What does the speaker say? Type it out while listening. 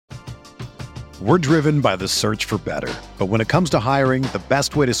We're driven by the search for better. But when it comes to hiring, the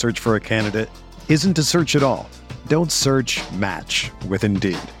best way to search for a candidate isn't to search at all. Don't search, match with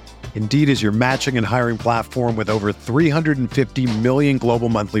Indeed. Indeed is your matching and hiring platform with over 350 million global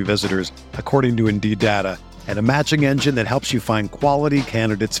monthly visitors, according to Indeed data, and a matching engine that helps you find quality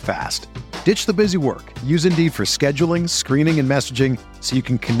candidates fast. Ditch the busy work. Use Indeed for scheduling, screening, and messaging so you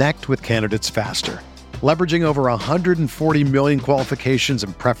can connect with candidates faster. Leveraging over 140 million qualifications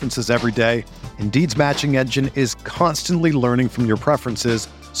and preferences every day, Indeed's matching engine is constantly learning from your preferences,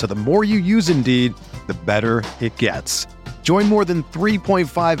 so the more you use Indeed, the better it gets. Join more than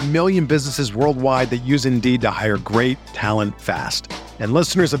 3.5 million businesses worldwide that use Indeed to hire great talent fast. And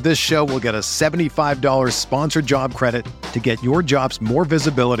listeners of this show will get a $75 sponsored job credit to get your jobs more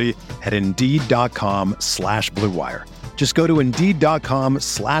visibility at Indeed.com/Blue Wire. Just go to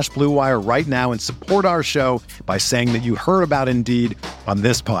Indeed.com/Blue Wire right now and support our show by saying that you heard about Indeed on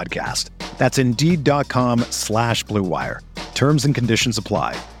this podcast. That's Indeed.com/Blue Wire. Terms and conditions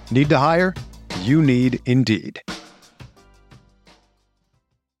apply. Need to hire? You need Indeed.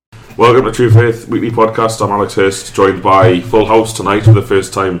 Welcome to True Faith Weekly Podcast. I'm Alex Hurst, joined by full house tonight for the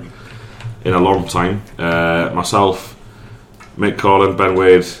first time in a long time. Myself, Mick Collin, Ben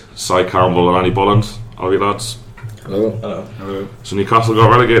Wade, Cy Campbell and Annie Bolland. How are you lads? Hello. Hello. Hello. So Newcastle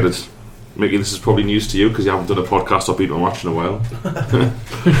got relegated. Mickey, this is probably news to you because you haven't done a podcast or beaten a match in a while.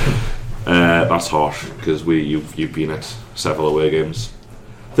 That's harsh because you've been at several away games.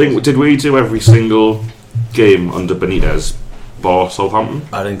 Did we do every single game under Benitez bar Southampton?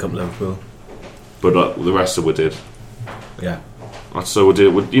 I didn't come to Liverpool, but the rest of it did. Yeah. That's so we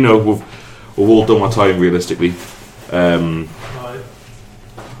did. We've all done our time realistically. Hi.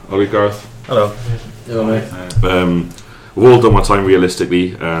 Are we, Gareth? Hello. Hello, mate. We've all done our time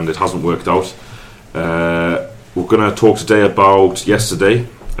realistically, and it hasn't worked out. We're going to talk today about yesterday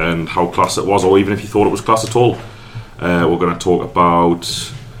and how class it was, or even if you thought it was class at all. We're going to talk about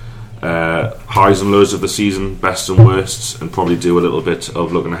highs and lows of the season, best and worsts, and probably do a little bit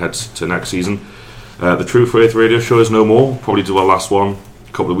of looking ahead to next season. The True Faith radio show is no more. We'll probably do our last one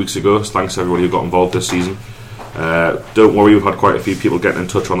a couple of weeks ago. So thanks to everybody who got involved this season. Don't worry, we've had quite a few people getting in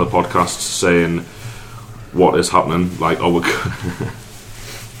touch on the podcast saying what is happening. Like, are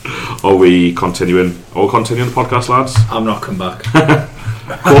we continuing the podcast, lads? I'm not come back.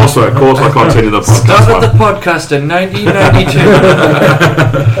 Of course we're continuing the podcast. Started the podcast in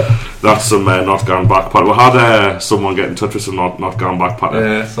 1992. That's some not gone back pattern. We had someone get in touch with some not gone back pattern.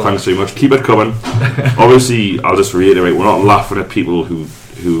 Yeah, thanks very much. Keep it coming. Obviously, I'll just reiterate, we're not laughing at people who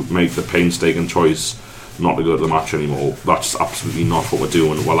make the painstaking choice not to go to the match anymore. That's absolutely not what we're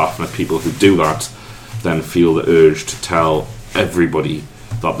doing. We're laughing at people who do that, then feel the urge to tell everybody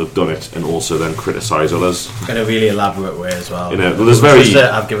that they've done it, and also then criticise others in a really elaborate way as well.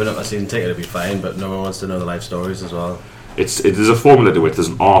 I've given up my season ticket, it'll be fine, but no one wants to know the life stories as well. There's a formula to it. There's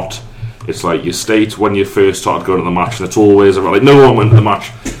an art. It's like you state when you first started going to the match, and it's always about, like, no one went to the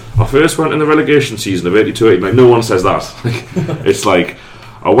match. I first went in the relegation season of 82-80. Like, no one says that. It's like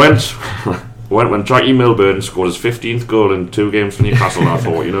I went when Jackie Milburn scored his 15th goal in 2 games for Newcastle, and I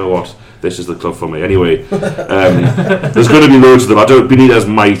thought, you know what, this is the club for me. Anyway, there's going to be loads of them. Benitez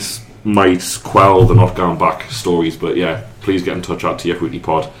might quell the not going back stories, but yeah, please get in touch at TF Weekly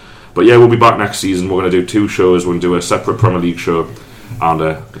Pod. But yeah, we'll be back next season. We're going to do 2 shows. We're going to do a separate Premier League show and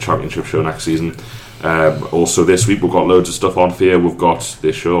a Championship show next season. Also this week we've got loads of stuff on for you. We've got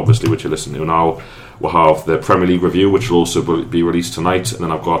this show, obviously, which you're listening to now. We'll have the Premier League review, which will also be released tonight, and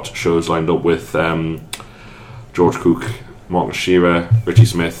then I've got shows lined up with George Cook, Marcus Shearer, Richie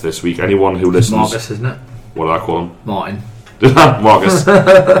Smith this week. Anyone who listens... Marcus, isn't it? What did I call him? Martin. Marcus.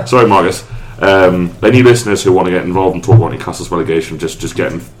 Sorry, Marcus. Any listeners who want to get involved and talk about Newcastle's relegation, just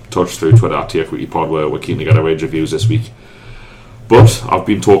get in touch through Twitter at TF Weekly Pod, where we're keen to get a range of views this week. But I've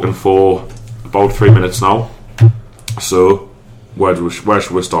been talking for about 3 minutes now, so where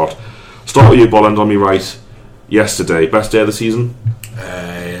should we start? Start with you, Bolland, on me right. Yesterday, best day of the season?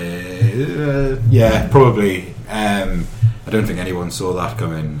 Yeah, probably. I don't think anyone saw that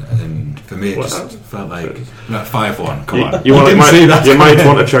coming, and for me it just felt like 5-1. Come on, you might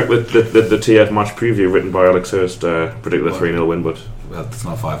want to check the TF match preview written by Alex Hurst, predict the 3-0 win, but well, it's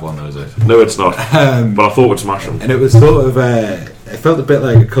not 5-1 though, is it? No, it's not. But I thought we'd smash them. And it was sort of it felt a bit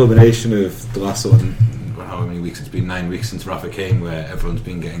like a culmination of the last sort of, how many weeks it's been, 9 weeks since Rafa came, where everyone's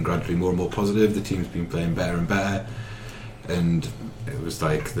been getting gradually more and more positive. The team's been playing better and better, and it was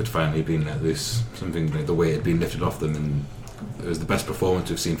like there'd finally been at least something, like the weight had been lifted off them, and it was the best performance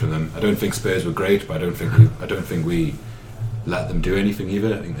we've seen from them. I don't think Spurs were great, but I don't think we let them do anything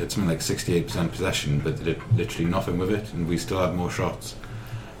either. I think it's something like 68% possession, but they did literally nothing with it, and we still had more shots.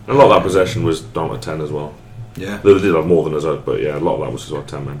 A lot of that possession was down to 10 as well. Yeah. They did have more than us, but yeah, a lot of that was just about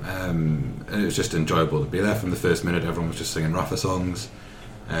 10 men. And it was just enjoyable to be there from the first minute. Everyone was just singing Rafa songs.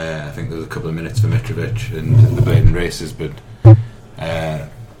 I think there was a couple of minutes for Mitrovic and the Bladen races, but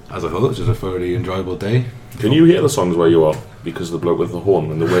as a whole, it was just a thoroughly enjoyable day. Can you hear the songs where you are? Because of the bloke with the horn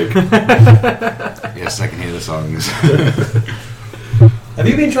and the wig. Yes, I can hear the songs. Have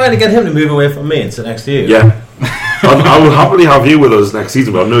you been trying to get him to move away from me and sit next to you? Yeah. I will happily have you with us next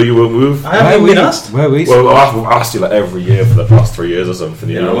season, but I know you won't move. I haven't been asked. Where are we? Well, I've asked you like every year for the past 3 years or something.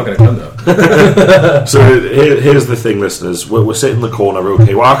 You know? I'm not going to come though. So here's the thing, listeners. We're sitting in the corner.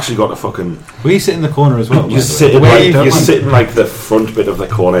 Okay, we actually got a fucking. We sit in the corner as well. You're sitting like the front bit of the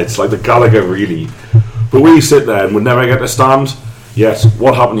corner. It's like the Gallagher, really. But we sit there and we never get to stand. Yes.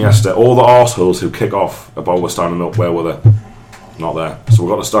 What happened yesterday? All the arseholes who kick off about we're standing up. Where were they? Not there. So we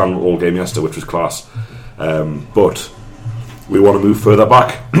got to stand all game yesterday, which was class. But we want to move further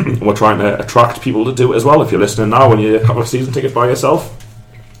back, and we're trying to attract people to do it as well. If you're listening now and you're a couple of season tickets by yourself,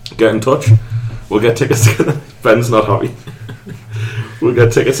 get in touch. We'll get tickets together. Ben's not happy. We'll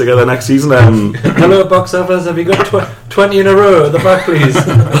get tickets together next season. Hello, box office. Have you got 20 in a row at the back, please?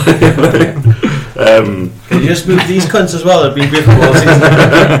 Can you just move these cunts as well? It'd be good for all season.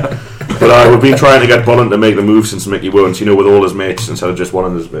 But we've been trying to get Bolland to make the move since Mickey won't, with all his mates instead of just one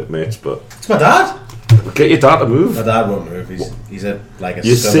of his mates. But it's my dad. Get your dad to move. My dad won't move. He's a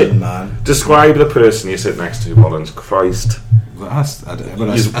you stubborn man. Describe the person you sit next to, Bolland. Christ. I stand. What,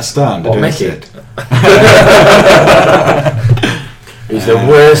 I don't Mickey? sit. He's the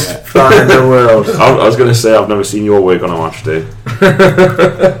worst fan in the world. I was going to say I've never seen your work on a match day.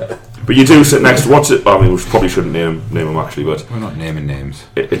 But you do sit next to what's it? I mean, we probably shouldn't name him actually, but We're not naming names.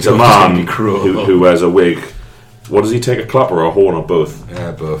 It's a man who wears a wig. What does he take, a clapper or a horn or both?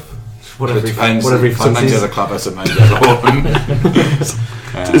 Yeah, both. Whatever he Sometimes fancies. he has a clapper, sometimes he has a horn.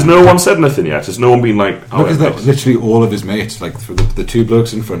 Has no one said anything yet? Has no one been like... Look, is that literally all of his mates, like for the two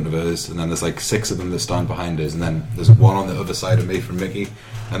blokes in front of us, and then there's like 6 of them that stand behind us, and then there's one on the other side of me from Mickey,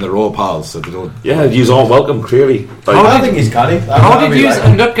 and they're all pals, so they don't... Yeah, you all welcome, clearly. I think he's canny. How did you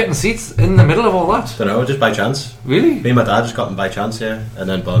end up getting seats in the middle of all that? Don't know, just by chance. Really? Me and my dad just got them by chance here, and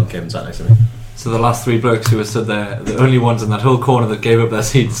then Bond came and sat next to me. So the last 3 blokes who were stood there, the only ones in that whole corner that gave up their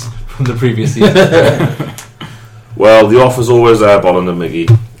seats from the previous season. Well, the offer's always there, Bolland and Mickey.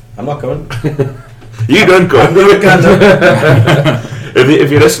 I'm not going. You don't go. I'm going to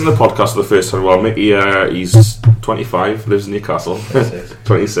If you listen to the podcast for the first time, well, Mickey, he's 25, lives in Newcastle.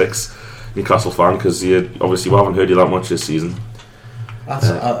 26. Newcastle fan, because obviously we haven't heard you that much this season.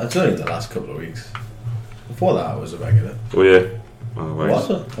 It's only the last couple of weeks. Before that, I was a regular. Oh, yeah. Oh, right.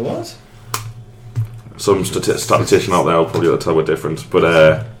 I was. Some statistician out there will probably tell we're different.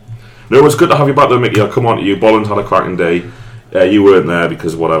 But no, it's good to have you back though, Mickey. I'll come on to you. Bolland had a cracking day. You weren't there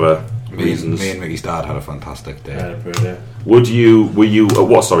because of whatever reasons. Me and Mickey's dad had a fantastic day. Were you at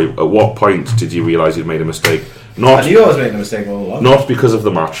what point did you realise you'd made a mistake? I knew I was making a mistake all along. Not because of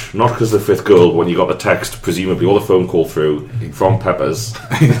the match, not because of the 5th goal when you got the text, presumably, or the phone call through from Peppers.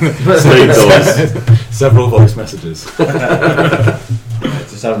 Several voice messages. It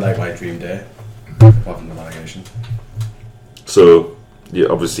sounded like my dream day, apart from the relegation. So,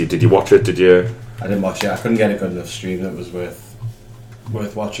 obviously, did you watch it? Did you? I didn't watch it. I couldn't get a good enough stream that was worth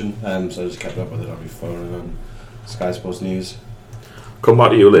watching, so I just kept up with it on my phone and on Sky Sports News. Come back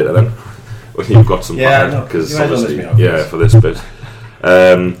to you later then. When you've got some because obviously, for this bit.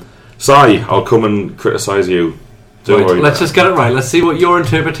 Si, I'll come and criticise you. Don't worry. Let's just get it right. Let's see what your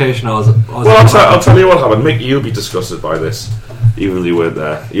interpretation is. I'll tell you what happened. Mick, you'll be disgusted by this, even though you weren't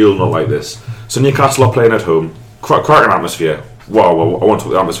there. You'll not like this. So Newcastle are playing at home. Cracking atmosphere. Wow, I won't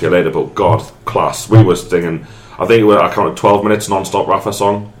talk the atmosphere later, but God, class. We were singing. I think I counted 12 minutes non-stop Rafa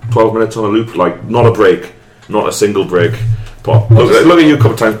song. 12 minutes on a loop, like not a break, not a single break. But look at you a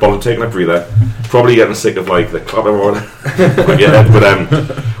couple of times, Bolland, taking a breather. Probably getting sick of like the club everyone. But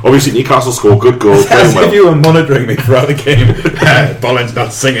obviously Newcastle scored good goals. As if you were monitoring me throughout the game. Bolland's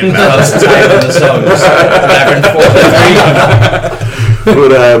not singing now.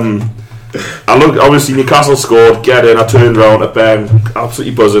 But I look. Obviously Newcastle scored. Get in. I turned around at Ben,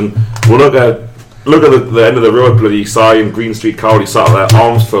 absolutely buzzing. Well, look at the end of the road. Bloody Si and Green Street Cowley sat there,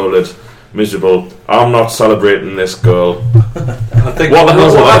 arms folded. Miserable. I'm not celebrating this goal. I think what the hell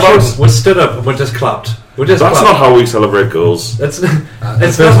is that about? We stood up and we just clapped. That's not how we celebrate goals. It's not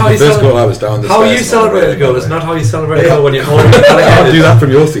how you celebrate. Goal I was down the how you celebrate a goal. It's not how you celebrate a goal when you're holding it. I'll do that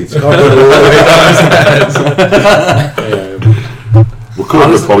from your seats. We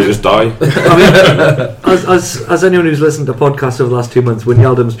could probably just die. I mean, as anyone who's listened to podcasts over the last 2 months,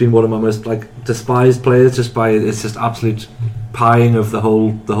 Wijnaldum's been one of my most despised players. It's just absolute pieing of the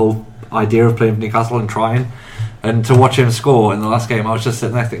whole idea of playing for Newcastle and trying. And to watch him score in the last game, I was just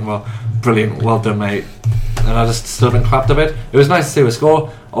sitting there thinking, well, brilliant, well done, mate. And I just stood and clapped a bit. It was nice to see a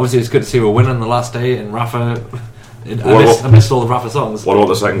score. Obviously, it's good to see we're winning the last day. And Rafa, I missed all the Rafa songs. What about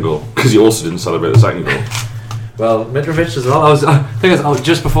the second goal? Because you also didn't celebrate the second goal. Well, Mitrovic as well.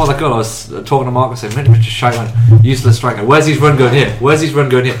 Just before that goal, I was talking to Mark. I said, Mitrovic is shite, useless striker. Where's his run going here?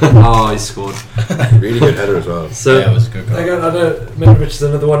 Oh, he scored. Really good header as well. So yeah, it was a good goal. Again, I know Mitrovic is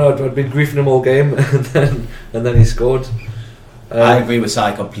another one. I'd been griefing him all game, and then he scored. I agree with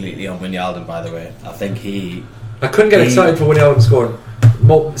Si completely on Wijnaldum, by the way. I think I couldn't get excited for Wijnaldum scoring.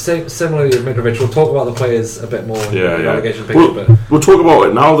 Similarly with Mitrovic, we'll talk about the players a bit more in the relegation picture. We'll talk about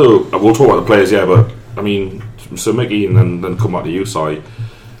it now, though. We'll talk about the players, but I mean, so Mickey, and then come back to you, Si.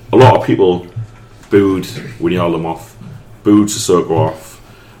 A lot of people booed Wijnaldum off, booed Sissoko off,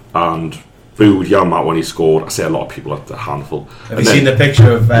 and booed Janmaat when he scored. I say a lot of people, a handful. Have you seen the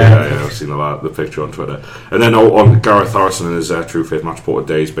picture of... Yeah, I've seen the picture on Twitter. And then on Gareth Harrison in his True Faith Match Porter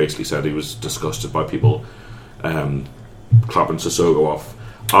Days basically said he was disgusted by people clapping Sissoko off.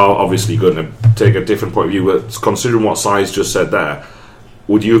 I'm obviously going to take a different point of view, but considering what Si's just said there,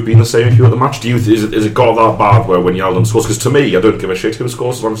 would you have been the same if you were at the match? Is it got that bad where when Wijnaldum scores? Because to me, I don't give a shit who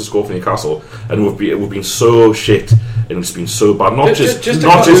scores as long as they score for Newcastle, and we've been so shit and it's been so bad. Not just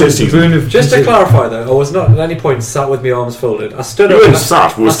this season. Just to clarify, though, I was not at any point sat with my arms folded. I stood up. You weren't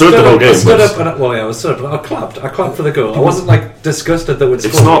sat. We stood the whole game. I stood up. I was stood up. I clapped for the goal. I wasn't like disgusted that would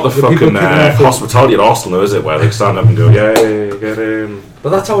score. It's not the fucking hospitality at Arsenal, though, is it? Where they stand up and go, "Yay, get in."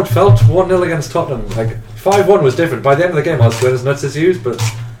 But that's how it felt. 1-0 against Tottenham. Like 5-1 was different. By the end of the game, I was going as nuts as you, but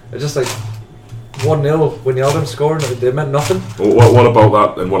it's just like 1-0 Wijnaldum scoring. It meant nothing. What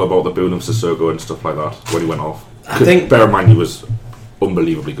about that? And what about the booing of Sissoko and stuff like that when he went off? I think, bear in mind, he was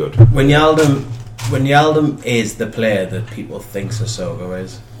unbelievably good. Wijnaldum is the player that people think Sissoko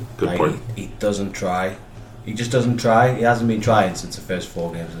is. Good point. He doesn't try. He just doesn't try. He hasn't been trying since the first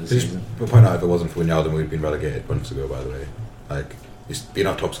 4 games of the season. We'll point out if it wasn't for Wijnaldum, we'd been relegated months ago. By the way, he's been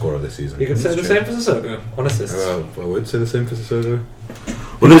our top scorer this season. You could say the same for Sissoko on assists. Well, I would say the same for Sissoko.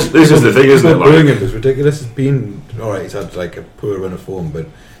 Well, this is the thing, isn't it? Doing it is ridiculous. It's been alright. He's had like a poor run of form, but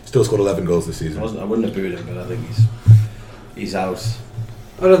still scored 11 goals this season. I wouldn't have booed him, but I think he's out.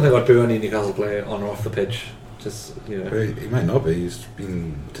 I don't think I'd boo any Newcastle player on or off the pitch. Just He might not be. He's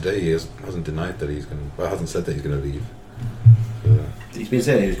been today. He hasn't denied that he's going. Well, hasn't said that he's going to leave. He's been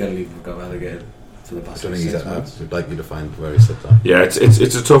saying he was going to leave and got relegated for the past 6 months. I'd like you to find where he said that. Yeah, it's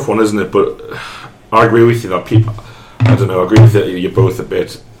a tough one, isn't it? But I agree with you that people. I don't know. I agree with you both a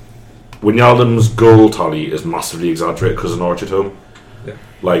bit. Wijnaldum's goal tally is massively exaggerated because of Norwich at home. Yeah.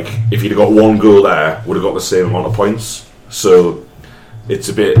 Like if he'd have got 1 goal there, would have got the same amount of points. So it's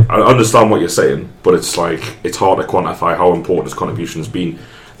a bit. I understand what you're saying, but it's like it's hard to quantify how important his contribution has been.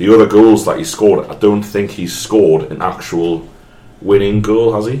 The other goals that he scored, I don't think he's scored an actual winning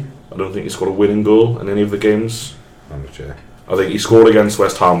goal, has he? I don't think he scored a winning goal in any of the games. I'm not sure. I think he scored against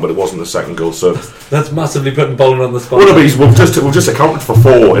West Ham, but it wasn't the second goal. So that's massively putting Bolton on the spot. Well, no, we've just accounted for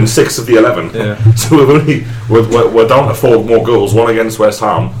 4 in 6 of the 11. Yeah. So we're down to 4 more goals. 1 against West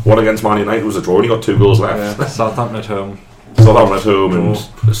Ham, 1 against Man United was a draw. We only got 2 goals left. Yeah. Southampton at home. And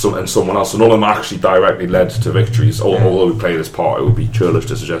someone else. So none of them actually directly led to victories. Although we played this part, it would be churlish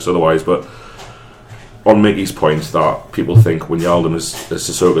to suggest otherwise. But on Mickey's point that people think Wijnaldum is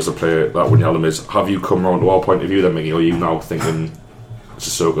Sissoko's a player that Wijnaldum is, have you come round to our point of view then, Mickey? Or are you now thinking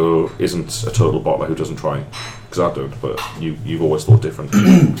Sissoko isn't a total bottler who doesn't try? Because I don't, but you've always thought different.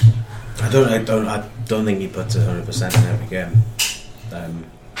 I don't think he puts 100% in every game.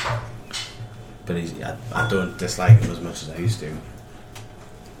 But I don't dislike him as much as I used to.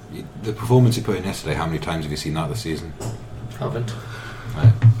 The performance he put in yesterday, how many times have you seen that this season? Haven't.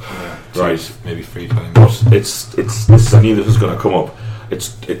 Right. Maybe 3 times. But it's I knew this was going to come up.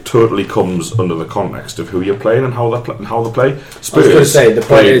 It totally comes under the context of who you're playing and how they play. Spurs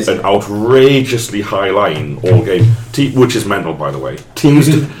played an outrageously high line all game, which is mental, by the way. Teams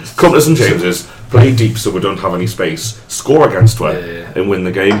come to St James's, play deep so we don't have any space, score against us, and win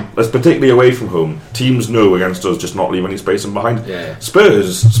the game. That's particularly away from home. Teams know against us just not leave any space in behind.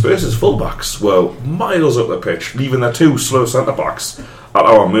 Spurs' fullbacks were miles up the pitch, leaving their 2 slow centre backs at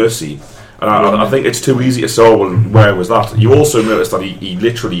our mercy. And I think it's too easy to say, well, where was that? You also noticed that he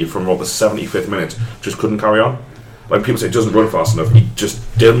literally, from the 75th minute, just couldn't carry on. Like people say, he doesn't run fast enough. He just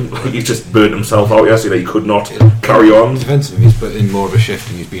didn't. He just burnt himself out yesterday. He could not carry on. Defensively, he's put in more of a shift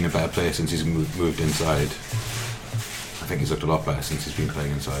and he's been a better player since he's moved inside. I think he's looked a lot better since he's been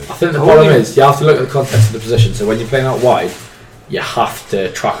playing inside. I think the problem is you have to look at the context of the position. So when you're playing out wide, you have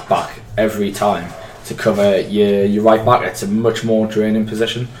to track back every time to cover your right back. It's a much more draining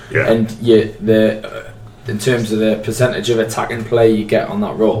position, Yeah. and in terms of the percentage of attacking play you get on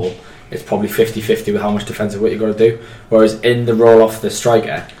that role, it's probably 50-50 with how much defensive work you've got to do. Whereas in the role off the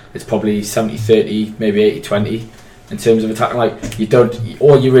striker, it's probably 70-30, maybe 80-20 in terms of attacking. Like, you don't,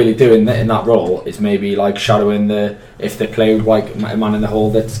 all you're really doing in that role is maybe like shadowing if they play with like a man in the hole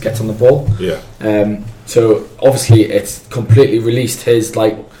that gets on the ball. Yeah. So obviously it's completely released his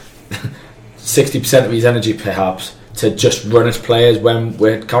like 60% of his energy perhaps to just run his players when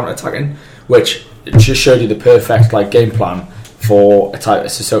we're counter attacking, which just showed you the perfect like game plan for a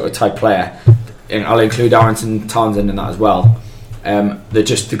Sissoko type player. And I'll include Arrington Townsend in that as well. They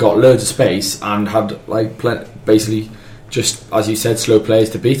got loads of space and had like basically just, as you said, slow players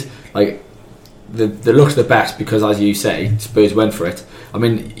to beat. Like they looked the best because, as you say, Spurs went for it. I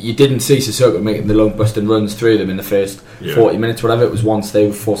mean, you didn't see Sissoko making the long busting runs through them in the first 40 minutes, whatever it was, once they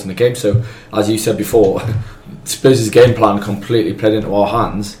were forcing the game. So, as you said before, Spurs' game plan completely played into our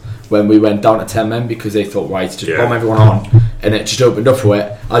hands when we went down to 10 men because they thought, right, just bomb everyone on, and it just opened up for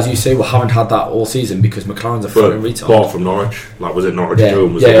it. As you say, we haven't had that all season because McLaren's a fucking retard. Apart from Norwich, like was it Norwich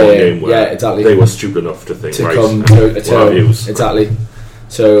Home was the one game where exactly. they were stupid enough to think, to right, come to a turn. Exactly.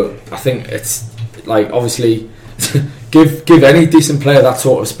 So I think it's like, obviously give any decent player that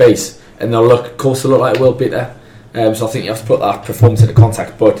sort of space and they'll look like it will be there. So I think you have to put that performance into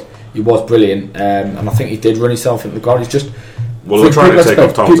context, but he was brilliant, and I think he did run himself into the ground. He's just, well, they're trying to take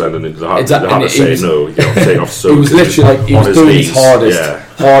off Townsend, and they had to say no. You can't take off. So he was literally like, he was doing his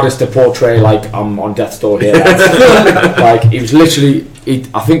hardest to portray like I'm on death's door here. Like he was literally,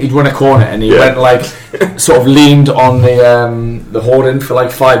 I think he'd run a corner and he went like sort of leaned on the hoarding for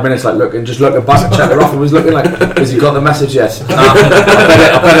like 5 minutes, like looking back and checking off, and was looking like, has he got the message yet?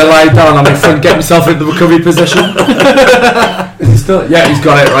 I better lie down on my front, get myself into the recovery position. He's got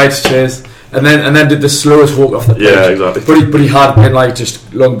it right. Cheers. And then did the slowest walk off the pitch. Yeah, exactly. But he had been like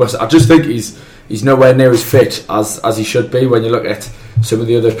just long bust. I just think he's nowhere near as fit as he should be when you look at some of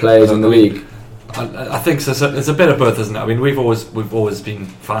the other players in the league. I think so. It's a bit of both, isn't it? I mean, we've always been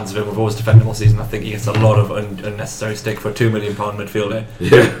fans of him. We've always defended him all season. I think he gets a lot of unnecessary stick for a £2 million midfielder.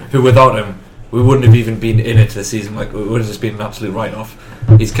 Who without him, we wouldn't have even been in it this season. Like, it would have just been an absolute write-off.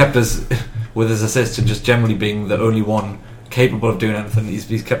 He's kept us with his assists and just generally being the only one capable of doing anything.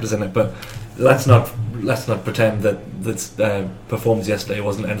 He's kept us in it, but let's not pretend that performance yesterday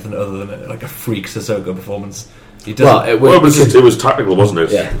wasn't anything other than like a freak Sissoko performance. It was tactical, wasn't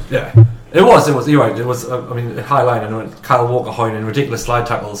it? Yeah. It was. You're right. It was. I mean, high line and Kyle Walker holding ridiculous slide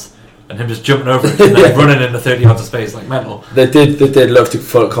tackles and him just jumping over it and then running into 30 yards of space like mental. They did love to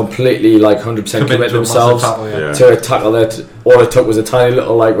completely like 100% commit themselves to a tackle that all it took was a tiny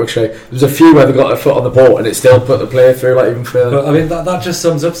little like ricochet. There was a few where they got their foot on the ball and it still put the player through like even further. But I mean that just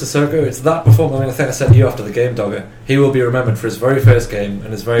sums up Sissoko. It's that performance. I mean, I think I said to you after the game, Dogger, he will be remembered for his very first game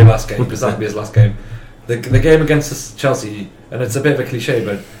and his very last game because that'll be his last game. The game against Chelsea, and it's a bit of a cliche,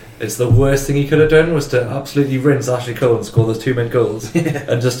 but it's the worst thing he could have done was to absolutely rinse Ashley Cole and score those 2 main goals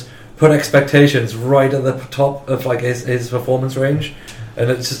and just put expectations right at the top of like his performance range. And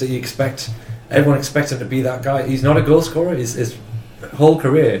it's just that everyone expects him to be that guy. He's not a goal scorer. His whole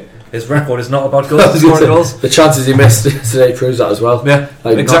career, his record is not about goals. Scoring goals. The chances he missed today proves that as well. Yeah,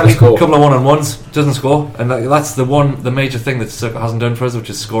 like, exactly. A couple of one-on-ones, doesn't score, and that's the major thing that Sissoko hasn't done for us, which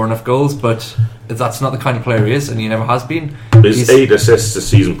is score enough goals. But that's not the kind of player he is, and he never has been. He's 8 assists this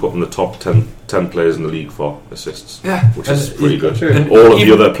season, put in the top 10 players in the league for assists. Yeah, which is pretty good. And all of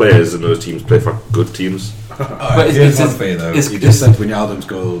the other players in those teams play for good teams. But it's unfair though. You just said most of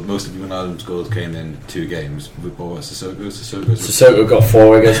Wijnaldum's goals came in 2 games. Sissoko got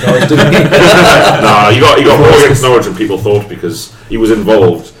 4 against Norwich, didn't he? Nah, he got 4 against Norwich, and people thought because he was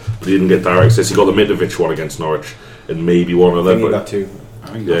involved, but he didn't get direct assists. He got the Mitrovic one against Norwich, and maybe one of them. He got 2. I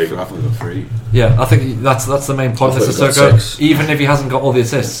think he got 3. Yeah, I think that's the main point of Sissoko. Even if he hasn't got all the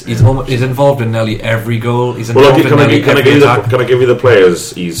assists, he's involved in nearly every goal. He's involved in nearly every attack. Can I give you the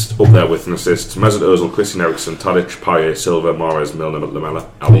players he's up there with in assists? Mesut Ozil, Christian Eriksen, Tadic, Payet, Silva, Mahrez, Milner, Lamela,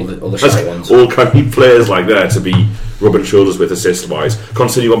 Ali. All the shy ones. All kind of players like that to be rubbing shoulders with assist-wise.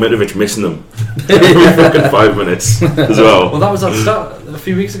 Consider you got Mitrovic missing them every fucking 5 minutes as well. Well, that was at the start a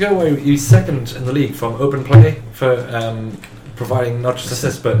few weeks ago where he's second in the league from open play for providing not just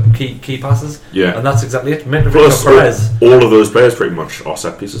assists but key passes. Yeah, and that's exactly it. Mitrovic, plus Perez. All of those players pretty much are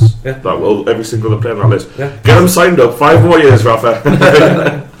set pieces. Yeah, every single other player on that list. Yeah. Get them signed up. 5 more years,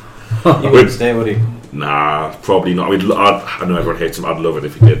 Rafa. You wouldn't stay, would he? Nah, probably not. I mean, I know everyone hates him. I'd love it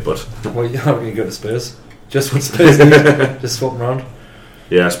if he did, but well, how can you go to Spurs? Just when Spurs need, just swap them around.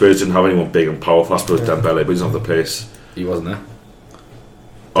 Yeah, Spurs didn't have anyone big and powerful. I suppose Dembele, but he doesn't have the pace. He wasn't there.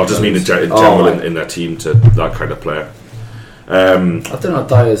 I just mean in general in their team to that kind of player. I don't know.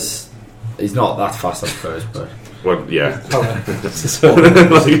 Dyer's he's not that fast, I suppose, but well, yeah. He's a totally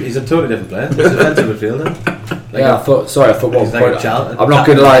different player. He's a defensive midfielder. I thought what he's point? like I'm not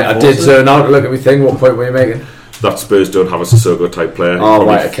going to lie. I did zone out to look at my thing. What point were you making? That Spurs don't have a Sissoko type player. Oh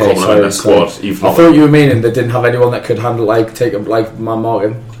right, okay. In their squad, even I thought you were meaning they didn't have anyone that could handle take up man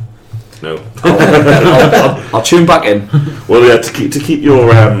marking. No. I'll tune back in. Well, yeah. To keep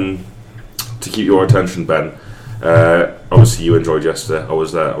your attention, Ben. Obviously, you enjoyed yesterday. I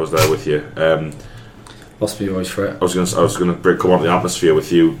was there with you. Must be always for it. I was going to come on the atmosphere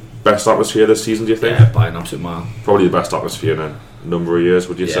with you. Best atmosphere this season, do you think? Yeah, by an absolute mile. Probably the best atmosphere in a number of years.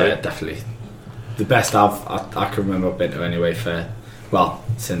 Would you say? Yeah, definitely. The best I can remember I've been to anyway.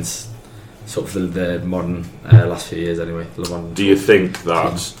 Since sort of the modern last few years anyway. Do you think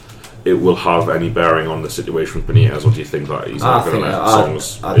that it will have any bearing on the situation with Benitez, or do you think that he's not going to let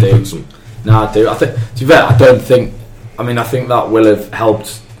songs? I do. No, I do. I think, to be fair, I don't think. I mean, I think that will have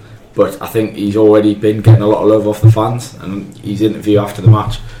helped, but I think he's already been getting a lot of love off the fans. And his interview after the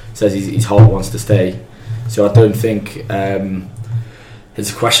match says his heart wants to stay. So I don't think it's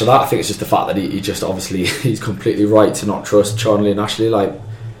a question of that. I think it's just the fact that he just obviously he's completely right to not trust Charnley and Ashley.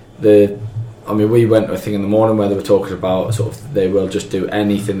 We went to a thing in the morning where they were talking about sort of they will just do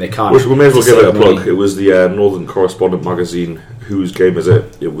anything they can. Which we may as well give it a plug. It was the Northern Correspondent magazine. Whose game is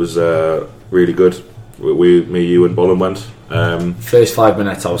it? It was really good. Me, you, and Bolin went. First 5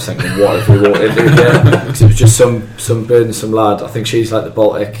 minutes, I was thinking, what if we walked into here? Because it was just some burden, some lad. I think she's like the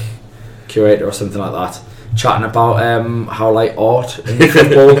Baltic curator or something like that, chatting about how like art and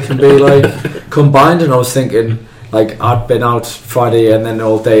football can be like combined. And I was thinking, like, I'd been out Friday and then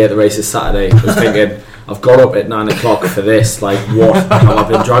all day at the races Saturday. I was thinking, I've got up at 9 o'clock for this. Like, what have I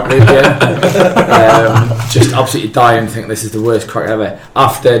been dragged in here? Just absolutely dying. Think this is the worst crack ever.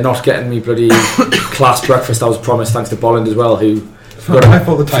 After not getting me bloody class breakfast I was promised, thanks to Bolland as well, who forgot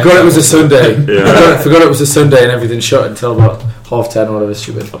it was a Sunday. Forgot it was a Sunday and everything shut until about 10:30 or whatever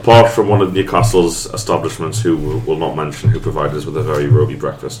stupid. Apart from one of Newcastle's establishments, who will not mention, who provided us with a very roby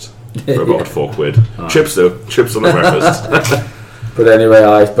breakfast for about £4. Chips on the breakfast. But anyway,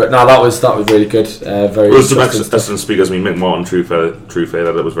 that was really good. Very. There was some excellent speakers. I mean, Mick Martin, True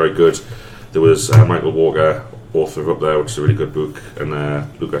Fair, that was very good. There was Michael Walker, author of Up There, which is a really good book, and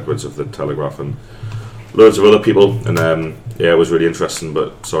Luke Edwards of The Telegraph, and loads of other people. And it was really interesting.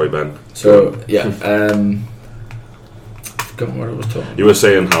 But sorry, Ben. So forgotten what I was talking. You were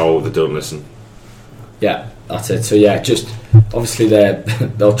saying how they don't listen. Yeah, that's it. So just obviously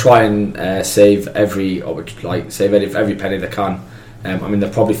they'll try and save every penny they can. They're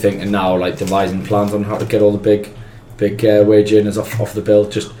probably thinking now, like, devising plans on how to get all the big wage earners off the bill.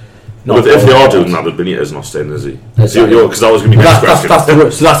 Just not. But if they are doing that, then Benitez not staying, is he? Exactly. Because that was going to be my next question.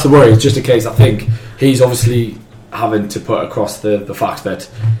 That's the worry. It's just a case. I think he's obviously having to put across the fact that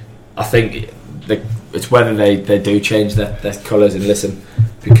I think it's whether they do change their colours and listen,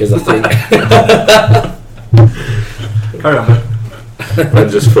 because I think. Carry on. I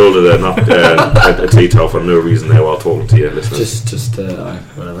just folded a tea towel for no reason there while talking to you, listeners. Just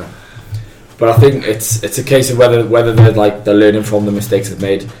whatever. But I think it's a case of whether they're learning from the mistakes they've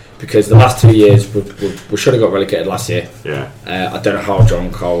made, because the last 2 years we should have got relegated last year. Yeah. I don't know how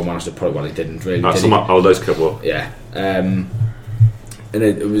John Carroll managed to put it. Well, he didn't really. That's some holidays couple. Yeah. And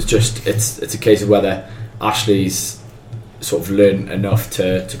it was just it's a case of whether Ashley's sort of learn enough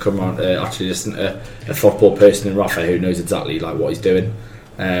to come around to actually listen to a football person in Rafa who knows exactly like what he's doing,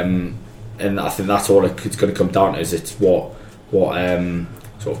 and I think that's all it's going to come down to, is it's what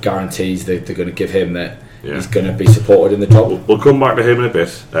sort of guarantees they're going to give him that he's going to be supported in the job. We'll come back to him in a bit.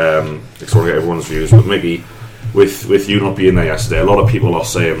 I just want to get everyone's views, but maybe with you not being there yesterday, a lot of people are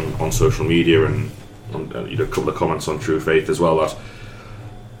saying on social media and a couple of comments on True Faith as well that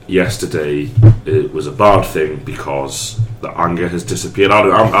yesterday it was a bad thing because the anger has disappeared.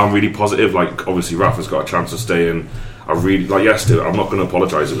 I'm really positive. Like, obviously Rafa's got a chance to stay in. I really like yesterday. I'm not going to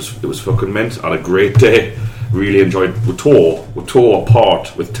apologise. It was fucking mint. I had a great day. Really enjoyed. We tore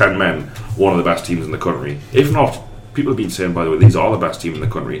apart with 10 men. One of the best teams in the country. If not, people have been saying, by the way, these are the best team in the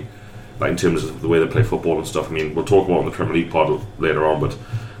country. Like, in terms of the way they play football and stuff. I mean, we'll talk about it in the Premier League pod later on, but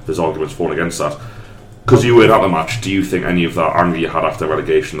there's arguments for and against that. Because you were at the match, do you think any of that anger you had after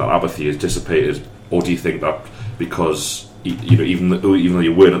relegation, that apathy, is dissipated, or do you think that because even though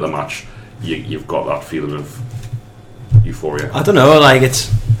you weren't at the match, you've got that feeling of euphoria? I don't know. Like, it's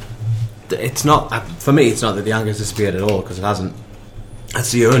not, for me. It's not that the anger's disappeared at all, because it hasn't.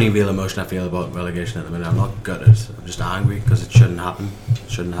 That's the only real emotion I feel about relegation at the minute. I'm not gutted. I'm just angry because it shouldn't happen.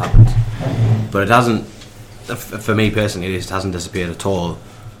 It shouldn't happen. But it hasn't. For me personally, it hasn't disappeared at all.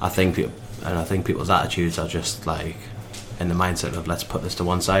 I think people's attitudes are just like in the mindset of let's put this to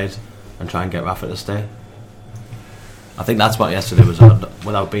one side and try and get Rafa to stay. I think that's what yesterday was,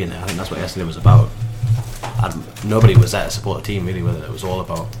 without being there, I think that's what yesterday was about. And nobody was there to support the team really, whether it was all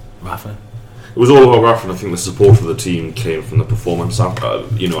about Rafa. It was all about Rafa, and I think the support of the team came from the performance after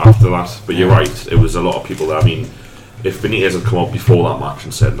that. But you're right, it was a lot of people there. I mean, if Benitez had come up before that match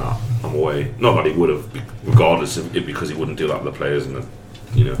and said, "Nah, I'm away," not that he would have, regardless of it, because he wouldn't do that to the players, and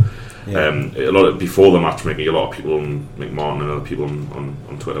a lot of, before the match, maybe a lot of people, McMahon and other people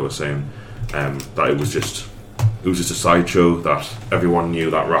on Twitter were saying that it was just a sideshow, that everyone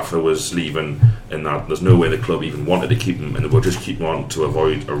knew that Rafa was leaving, and that there's no way the club even wanted to keep him, and they would just keep him on to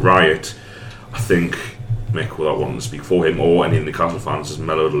avoid a riot. I think Mick, without wanting to speak for him or any of the Newcastle fans, has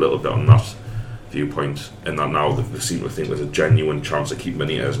mellowed a little bit on that viewpoint, and that now they seem to think there's a genuine chance of keeping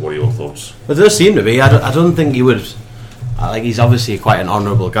Benitez. What are your thoughts? But there does seem to be. I don't think he would. He's obviously quite an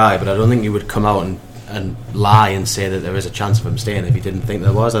honourable guy, but I don't think he would come out and lie and say that there is a chance of him staying if he didn't think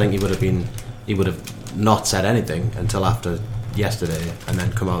there was. I think he would have not said anything until after yesterday, and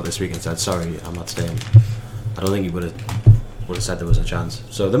then come out this week and said, "Sorry, I'm not staying." I don't think he would have said there was a chance.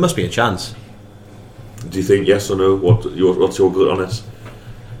 So there must be a chance. Do you think yes or no? What's your gut on it?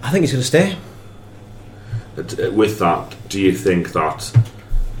 I think he's going to stay. With that, do you think that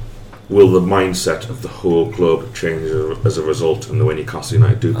will the mindset of the whole club change as a result in the way Newcastle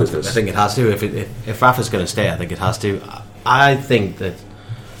United do business? I think it has to. If Rafa's going to stay, I think it has to. I think that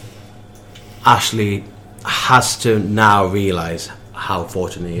Ashley has to now realise how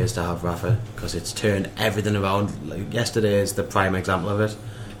fortunate he is to have Rafa, because it's turned everything around. Like, yesterday is the prime example of it.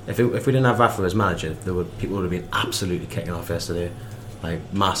 If we didn't have Rafa as manager, people would have been absolutely kicking off yesterday.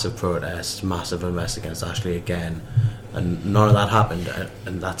 Like, massive protests, massive unrest against Ashley again, and none of that happened,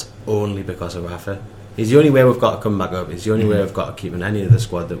 and that's only because of Rafa. He's the only way we've got to come back up. He's the only way we've got to keep in any of the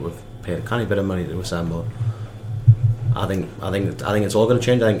squad that we've paid a tiny bit of money to assemble. I think it's all going to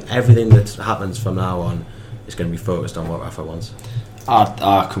change. I think everything that happens from now on is going to be focused on what Rafa wants.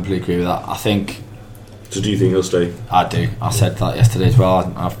 I completely agree with that. I think. So do you think he'll stay? I do. I said that yesterday as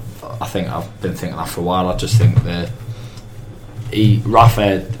well. I think I've been thinking that for a while. I just think that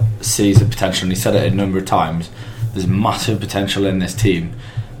Rafa sees the potential, and he said it a number of times. There's massive potential in this team,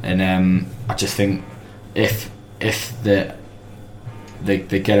 and I just think if they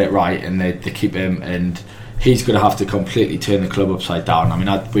get it right and they keep him, and he's going to have to completely turn the club upside down. I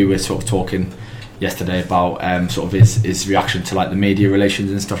mean, we were sort of talking yesterday about sort of his reaction to like the media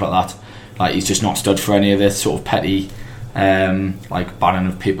relations and stuff like that. Like, he's just not stood for any of this sort of petty like banning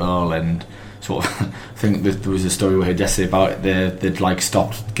of people, and sort of I think there was a story we heard yesterday about they'd like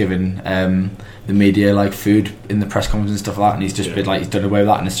stopped giving the media like food in the press conference and stuff like that, and he's just been like, he's done away with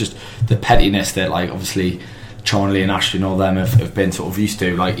that, and it's just the pettiness that like obviously Charnley and Ashley and all them have been sort of used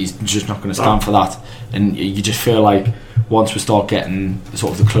to. Like, he's just not going to stand for that, and you just feel like once we start getting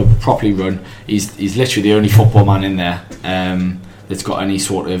sort of the club properly run, he's literally the only football man in there that's got any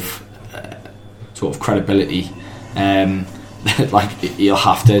sort of credibility. Like, he'll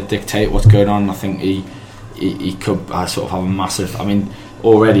have to dictate what's going on. I think he could sort of have a massive. I mean,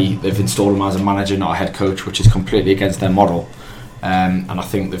 already they've installed him as a manager, not a head coach, which is completely against their model. And I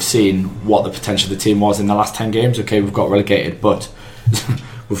think they've seen what the potential of the team was in the last 10 games. Okay, we've got relegated, but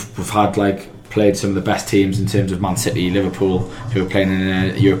we've had played some of the best teams in terms of Man City, Liverpool, who are playing in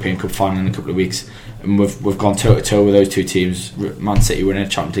a European Cup final in a couple of weeks, and we've gone toe to toe with those two teams. Man City winning a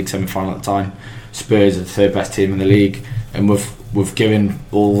Champions League semi-final at the time. Spurs are the third best team in the league, and we've given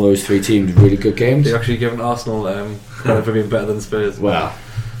all those three teams really good games. They've actually given Arsenal credit for being better than Spurs. Well,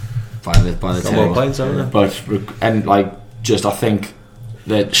 by the table. More points, haven't they? But and I think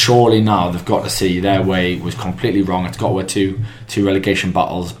that surely now they've got to see their way was completely wrong. It's got two relegation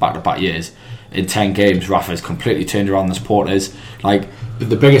battles back-to-back years. In 10 games, Rafa's completely turned around the supporters. Like,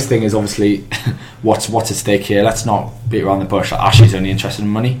 the biggest thing is obviously what's at stake here. Let's not beat around the bush. Ashley's only interested in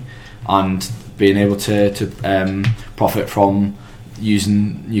money and being able to profit from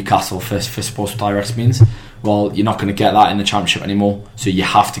using Newcastle for sports direct means. Well, you're not going to get that in the Championship anymore, so you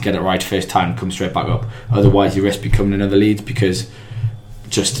have to get it right first time and come straight back up. Otherwise you risk becoming another Leeds, because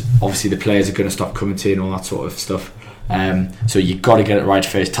just obviously the players are going to stop coming to you and all that sort of stuff. So you've got to get it right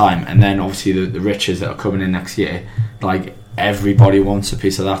first time, and then obviously the riches that are coming in next year, like, everybody wants a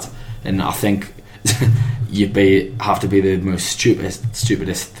piece of that. And I think have to be the most stupidest,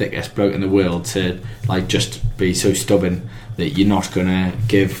 thickest bloke in the world to just be so stubborn that you're not going to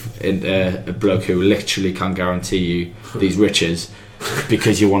give a bloke who literally can guarantee you these riches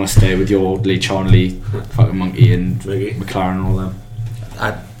because you want to stay with your Lee Charnley, fucking Monkey and McLaren and all them.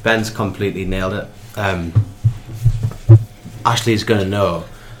 Ben's completely nailed it. Ashley's going to know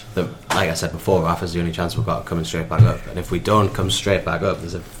like I said before, Rafa's the only chance we've got of coming straight back up. And if we don't come straight back up,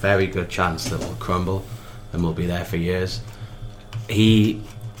 there's a very good chance that we'll crumble and we'll be there for years.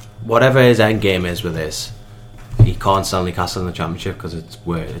 Whatever his end game is with this, he can't sell Newcastle in the Championship because it's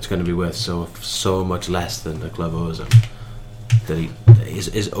going to be worth so much less than the club owes him.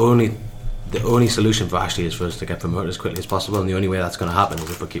 That the only solution for Ashley is for us to get promoted as quickly as possible, and the only way that's going to happen is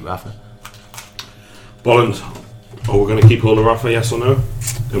if we keep Rafa. Bolland, are we going to keep hold of Rafa, yes or no?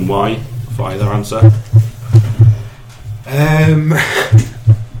 And why? For either answer. I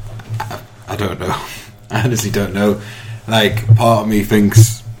don't know. I honestly don't know. Like, part of me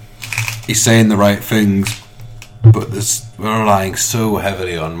thinks he's saying the right things, but we're relying so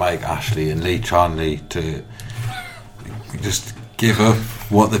heavily on Mike Ashley and Lee Charnley to just give up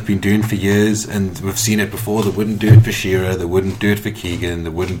what they've been doing for years. And we've seen it before. They wouldn't do it for Shearer, they wouldn't do it for Keegan, they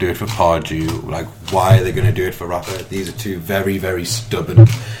wouldn't do it for Pardew. Like, why are they going to do it for Rafa? These are two very, very stubborn,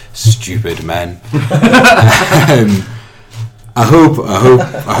 stupid men. I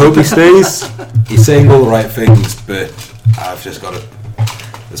hope he stays. He's saying all the right things, but I've just got to.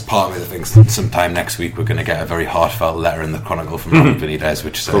 There's part of me that thinks that sometime next week we're going to get a very heartfelt letter in the Chronicle from Robert Benitez,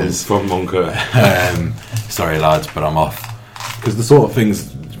 which says from Monker. Sorry lads, but I'm off. Because the sort of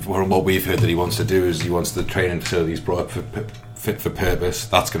things, from what we've heard that he wants to do, is he wants the training facilities brought up fit for purpose.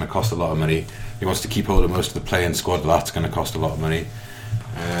 That's going to cost a lot of money. He wants to keep hold of most of the playing squad. That's going to cost a lot of money.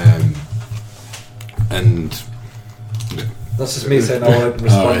 And that's just me saying I want to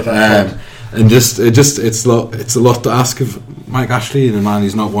respond to that. And it's a lot to ask of Mike Ashley, and a man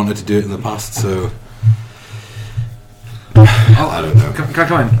who's not wanted to do it in the past. So I don't know.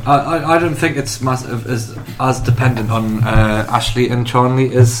 Come on. I don't think it's massive as dependent on Ashley and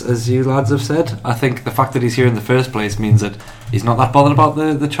Charnley as you lads have said. I think the fact that he's here in the first place means that he's not that bothered about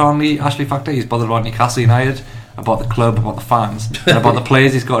the Charnley Ashley factor. He's bothered about Newcastle United, about the club, about the fans, and about the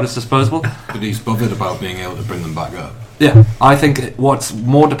players he's got at his disposal. But he's bothered about being able to bring them back up. Yeah, I think what's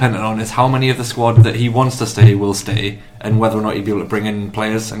more dependent on is how many of the squad that he wants to stay will stay, and whether or not he'd be able to bring in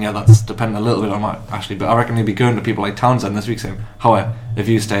players. And yeah, that's dependent a little bit on Ashley, but I reckon he'd be going to people like Townsend this week saying, "However, if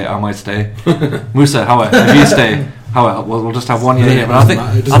you stay, I might stay." Musa, however, if you stay, however, we'll just have 1 year here. But I think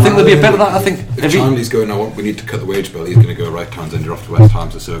there'll be a bit of that. I think if Charnley's going, we need to cut the wage bill, he's going to go, right, Townsend, you're off to West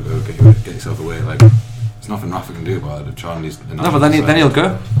Ham, so go get yourself away. Like, there's nothing Rafa can do about it. If Charnley's no, but then he'll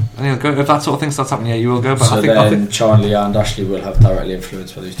go. If that sort of thing starts happening, yeah, you will go. But so I think Charnley and Ashley will have directly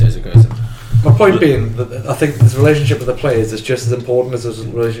influence whether he stays or goes. My point being that I think his relationship with the players is just as important as his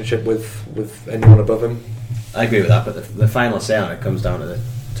relationship with anyone above him. I agree with that, but the final say on it comes down to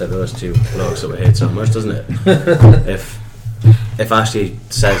those two blokes that we hate so much, doesn't it? if Ashley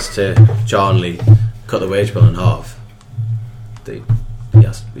says to Charnley, cut the wage bill in half, he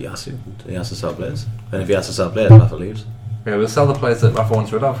has to sell players. And if he has to sell players, Rafa leaves. Yeah, we'll sell the players that Rafa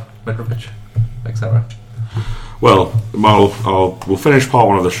wants rid of, Mitrovic, etc. Well, we'll finish part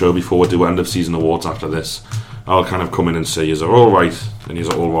one of the show before we do end of season awards after this. I'll kind of come in and say you're all right and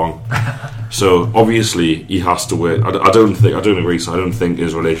you're all wrong. So obviously he has to wait. I don't agree. So I don't think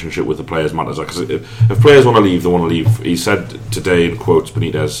his relationship with the players matters, because if players want to leave, they want to leave. He said today in quotes,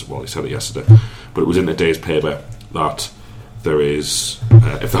 Benitez. Well, he said it yesterday, but it was in today's paper that there is,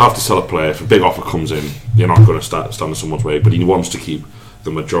 if they have to sell a player, if a big offer comes in, you're not going to stand in someone's way. But he wants to keep the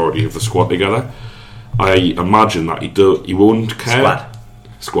majority of the squad together. I imagine that he won't care.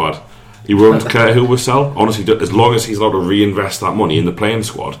 Squad. He won't care who we sell. Honestly, as long as he's allowed to reinvest that money in the playing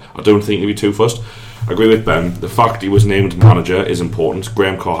squad, I don't think he'll be too fussed. I agree with Ben. The fact he was named manager is important.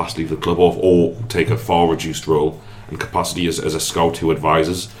 Graham Carr has to leave the club off or take a far reduced role and capacity as a scout who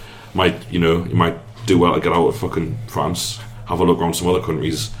advises. He might do well to get out of fucking France, have a look around some other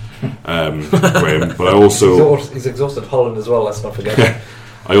countries, Graham. But I also he's exhausted Holland as well. Let's not forget.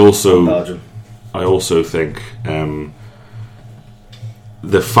 I also think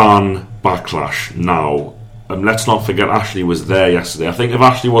the fan backlash now. Let's not forget Ashley was there yesterday. I think if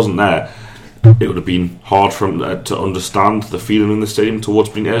Ashley wasn't there, it would have been hard for him to understand the feeling in the stadium towards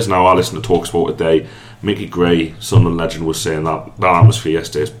Benitez. Now I listened to TalkSport today. Mickey Gray, Sunderland legend, was saying that atmosphere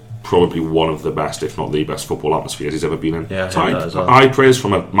yesterday is probably one of the best, if not the best, football atmospheres he's ever been in. Yeah, high praise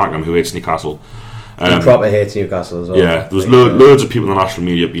from a Magnum who hates Newcastle. He probably hates Newcastle as well. Yeah, there was loads of people in the national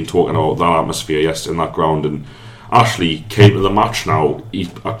media have been talking about that atmosphere yesterday in that ground, and Ashley came to the match now.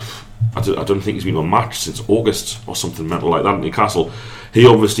 I don't think he's been on a match since August or something mental like that in Newcastle. He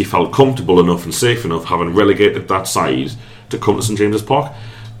obviously felt comfortable enough and safe enough, having relegated that side, to come to St James's Park.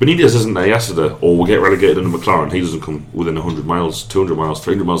 Benitez isn't there yesterday, or we'll get relegated into McLaren. He doesn't come within 100 miles, 200 miles,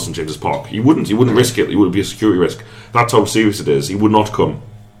 300 miles of St James's Park. He wouldn't risk it. It would be a security risk. That's how serious it is. He would not come.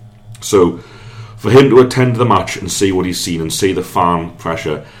 So for him to attend the match and see what he's seen and see the fan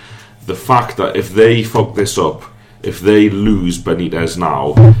pressure, the fact that if they fuck this up, if they lose Benitez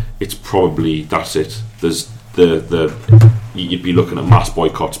now, it's probably that's it. There's you'd be looking at mass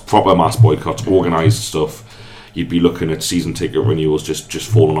boycotts, proper mass boycotts, organised stuff. You'd be looking at season ticket renewals just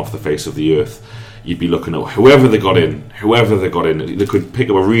falling off the face of the earth. You'd be looking at whoever they got in. They could pick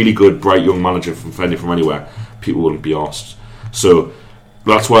up a really good, bright young manager from anywhere. People wouldn't be asked. So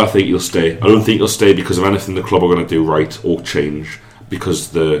that's why I think he'll stay. I don't think he'll stay because of anything the club are going to do right or change because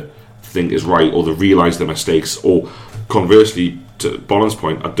the thing is right or they realise their mistakes. Or conversely, to Boland's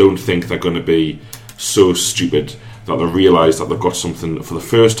point, I don't think they're going to be so stupid that they realise that they've got something for the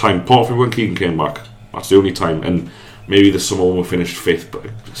first time, apart from when Keegan came back. That's the only time, and maybe the summer when we finished 5th,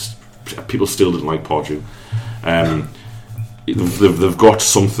 but people still didn't like Pardew. They've got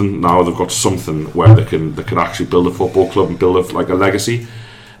something now. They've got something where they can actually build a football club and build a legacy.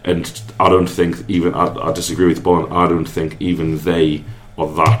 And I don't think even I disagree with Boland. I don't think even they are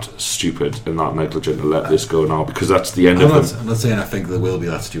that stupid and that negligent to let this go now because that's the end of them. I'm not saying I think they will be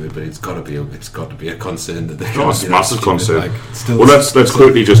that stupid, but it's got to be a concern that they're it's a massive concern. Like, let's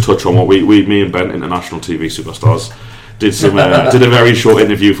quickly just touch on what me and Ben, international TV superstars, did a very short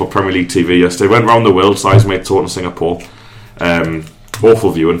interview for Premier League TV yesterday. Went round the world, size mate taught in Singapore.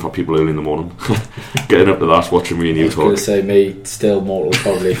 Awful viewing for people early in the morning. Getting up to that, watching me and you talk. I was going to say me still mortal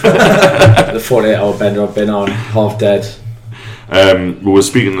probably for the 48-hour bender I've been on, half dead. We were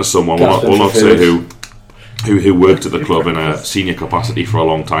speaking to someone, we'll not say who worked at the club in a senior capacity for a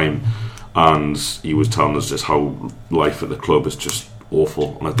long time, and he was telling us just how life at the club is just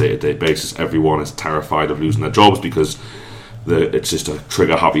awful on a day-to-day basis. Everyone is terrified of losing their jobs because it's just a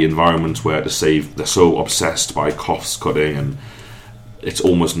trigger-happy environment where they're so obsessed by cost cutting, and it's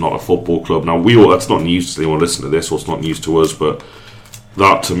almost not a football club. Now, that's not news to anyone listening to this, or it's not news to us, but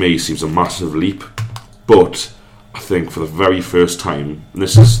that to me seems a massive leap. But I think for the very first time, and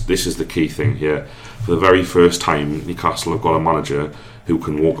this is the key thing here, for the very first time, Newcastle have got a manager who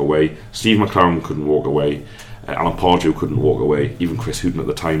can walk away. Steve McLaren couldn't walk away. Alan Pardew couldn't walk away. Even Chris Hughton at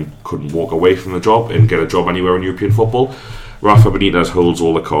the time couldn't walk away from the job and get a job anywhere in European football. Rafa Benitez holds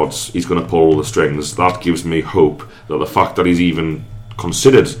all the cards. He's going to pull all the strings. That gives me hope that the fact that he's even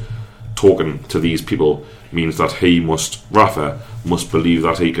considered talking to these people means that Rafa must believe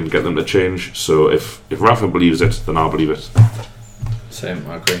that he can get them to change. So if Rafa believes it, then I'll believe it. Same,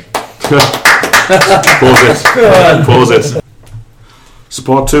 I agree. Pause it. So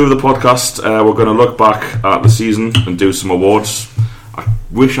part 2 of the podcast, we're going to look back at the season and do some awards. I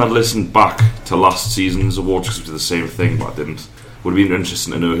wish I'd listened back to last season's awards because we did the same thing, but I didn't. Would have been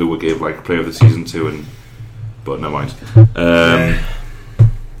interesting to know who we gave player of the season to, but never mind.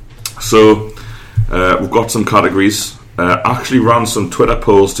 So we've got some categories. Actually ran some Twitter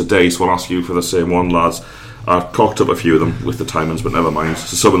polls today, so I'll ask you for the same one, lads. I've cocked up a few of them with the timings, but never mind.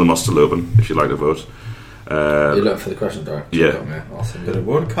 So some of them are still open if you'd like to vote. You're looking for the question, Darren? Yeah. Awesome.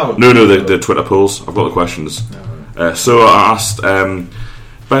 No, the Twitter polls. I've got the questions. So I asked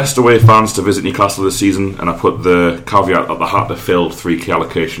best away fans to visit Newcastle this season, and I put the caveat that they had to fill 3k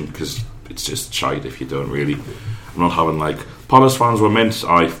allocation because it's just shite if you don't really. I'm not having Palace fans were mint.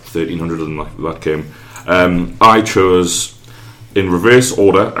 1,300 and that came. I chose in reverse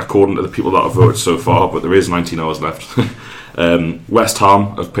order according to the people that have voted so far, but there is 19 hours left. West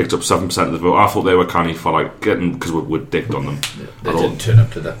Ham have picked up 7% of the vote. I thought they were canny for getting because we're dicked on them. They didn't turn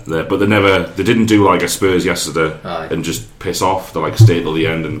up to that. But they didn't do a Spurs yesterday and just piss off. They stayed till the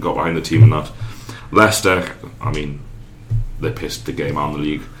end and got behind the team and that. Leicester, they pissed the game out in the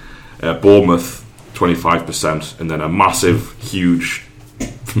league. Bournemouth 25%, and then a massive, huge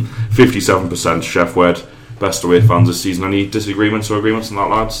 57% Chef Wed. Best away fans this season. Any disagreements or agreements on that,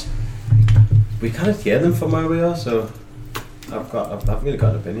 lads? We can't hear them from where we are, so I've really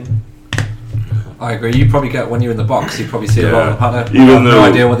got an opinion. I agree. You probably get when you're in the box. You probably see a lot of the pattern. Even no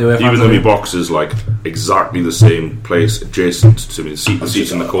idea what the away fans even though my box is exactly the same place, adjacent to me, the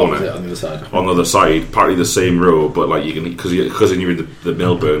seats in the corner, on the other side, partly the same row, but you can because you're in the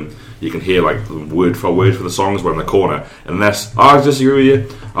Millburn, you can hear word for word for the songs. We're in the corner. Unless I disagree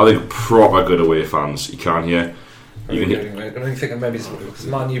with you, I think proper good away fans you can't hear. You can hear. I don't think maybe because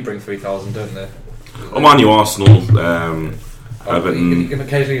Man U bring 3,000, don't they? Oh, Man U, Arsenal. You can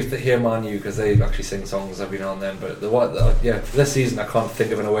occasionally hear Man U because they actually sing songs every now and then. But this season I can't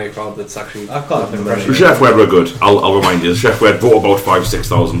think of an away crowd that's actually. I've got the Chef Wed were good. I'll remind you. The Chef Wed brought about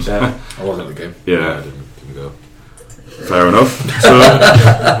 5,000-6,000. Yeah, I wasn't at the game. Yeah, I didn't go. Fair enough. So,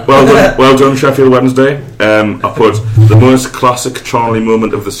 well done, Sheffield Wednesday. I put the most classic Charlie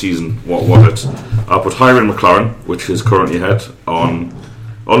moment of the season. What was it? I put Hiram McLaren, which is currently ahead on.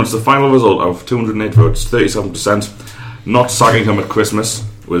 It's the final result of 208 votes, 37%. Not sagging him at Christmas.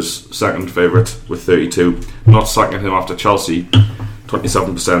 was second favourite with 32. Not sacking him after Chelsea,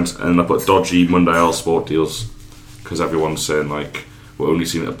 27%, and I put dodgy Monday L Sport deals because everyone's saying like we're only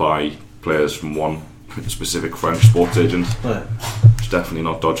seeming to buy players from one specific French sports agent. It's definitely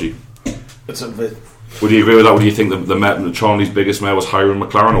not dodgy. It's a bit. Would you agree with that? Would you think the Charlie's biggest mayor was Hiram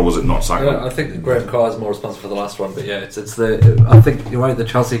McLaren, or was it not sacking him? I think Graham Carr is more responsible for the last one, but yeah, it's the. I think you're right. The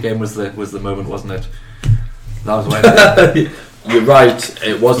Chelsea game was the moment, wasn't it? That was when. You're right.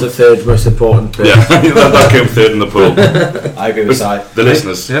 It was the third most important bit. Yeah, that came third in the pool. I agree with Si. The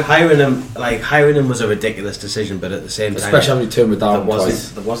listeners, Hiring him was a ridiculous decision, but at the same time, Especially when you turn with down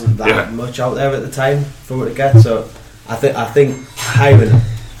twice. there wasn't that much out there at the time for what to get. So I think hiring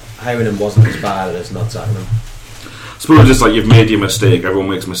him wasn't as bad as not sacking him. I suppose just like you've made your mistake. Everyone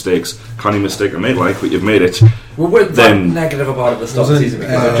makes mistakes. Can you mistake a mate like? But you've made it. We weren't Then- that negative about it at the start of the season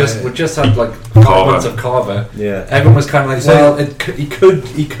because we just had like Carver. 5 months of Carver. Yeah. Everyone was kind of like, well,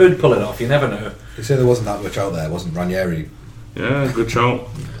 he could pull it off. You never know. You say there wasn't that much out there. It wasn't Ranieri. Yeah, good shout.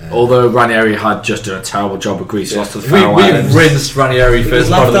 Although Ranieri had just done a terrible job with Greece, lost to the We Faroe Islands. rinsed Ranieri He was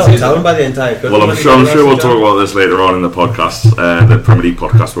first part laughed of the out of season. town by the entire country. Well, I'm sure we'll talk about this later on in the podcast, the Premier League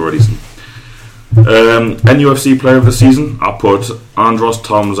podcast we're releasing. NUFC Player of the Season, I put Andros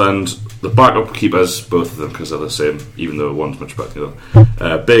Townsend, the backup keepers, both of them because they're the same, even though one's much better than the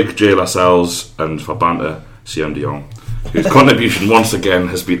other. Big J. Lascelles and for banter, CM de Jong, whose contribution once again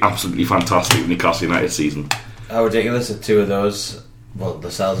has been absolutely fantastic in the Newcastle United season. How ridiculous are two of those? Well,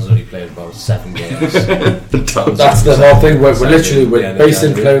 the Cells has only played about 7 games. That's the whole thing. We're literally Yeah,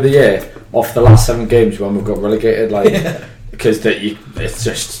 basing yeah. Player of the Year off the last 7 games when we've got relegated. Like because it's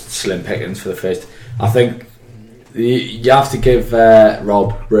just slim pickings for the first. I think you have to give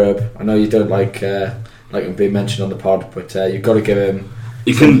Rob Rub. I know you don't like him being mentioned on the pod, but you've got to give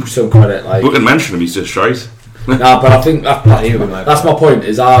him some credit. Like We can mention him, he's just shite. nah, but I think he would be my that's my point.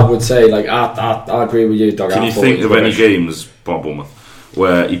 Is I would say like I agree with you, Doug. Can you think of any games, Bob Bournemouth,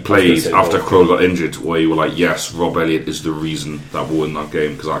 where he played after Crowe got injured, where you were like, yes, Rob Elliott is the reason that we won that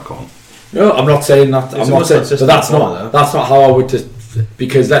game? Because I can't. No, I'm not saying that. It's I'm a not saying, consistent but that's form, not though. that's not how I would just.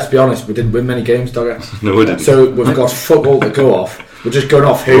 Because let's be honest, we didn't win many games, Dogger. No, we didn't. So we've got football to go off. We're just going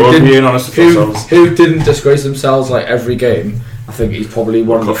off We're being honest with ourselves. who didn't disgrace themselves like every game. I think he's probably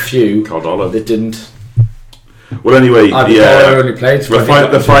one of the few Cardolo. that didn't. Well, anyway, Cardolo only played for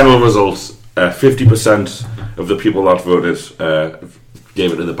the final results: 50% of the people that voted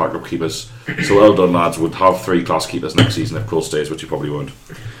gave it to the backup keepers. So well done, lads. Would have 3 class keepers next season if Kroll stays, which he probably won't.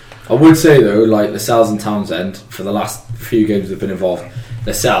 I would say though, like Lascelles and Townsend, for the last few games they've been involved,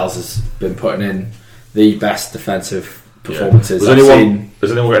 Lascelles has been putting in the best defensive performances I've seen.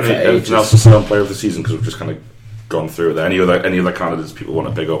 Has anyone got for anything ages. else to say on Player of the Season? Because we've just kind of gone through there. Any other candidates people want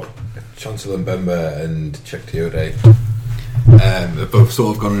to big up? Chancellor Mbemba and Cheick Tiote. They've both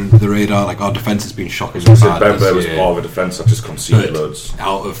sort of gone under the radar. Like our defence has been shocking. So bad Bemba this was year. part of a defence that just conceded But loads.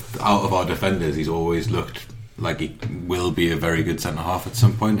 out of our defenders, he's always looked like he will be a very good centre half at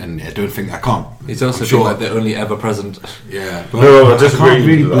some point, and I can't. He's also I'm sure, been like the only ever present. Yeah, but No, I I disagree can't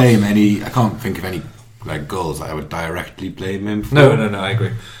really with that. blame any. I can't think of any like goals that I would directly blame him for. No, I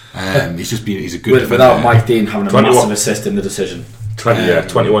agree. He's a good defender. Without Mike Dean having a 21. massive assist in the decision.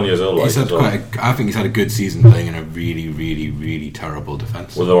 21 years old. He's like, had as well. I think he's had a good season playing in a really, really, really terrible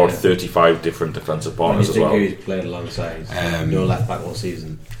defence. Well, there are 35 different defensive partners as well. He's played alongside. No left back all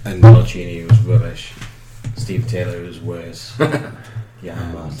season. and Mancini was rubbish. Steve Taylor was worse. Yeah,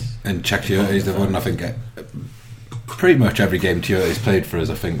 man. and Cheick Tiote is the one. I think pretty much every game Tiote's played for us,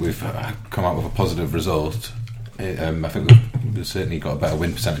 I think we've come out with a positive result. I think we've certainly got a better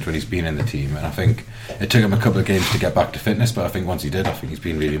win percentage when he's been in the team, and I think it took him a couple of games to get back to fitness, but I think once he did, I think he's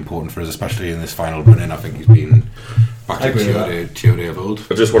been really important for us, especially in this final run-in. I think he's been back I to agree with Tiote of old.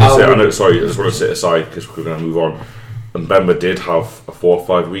 I just want to say, I just want to sit aside because we're going to move on. And Bemba did have a 4 or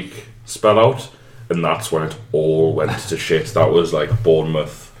 5 week spell out, and that's when it all went to shit. That was like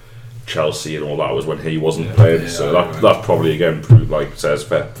Bournemouth, Chelsea, and all that was when he wasn't playing. So that probably again proved, like says,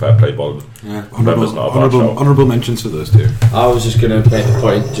 fair play, Bolton. Yeah, Bemba's not a bad shout. honourable mentions for those two. I was just going to make the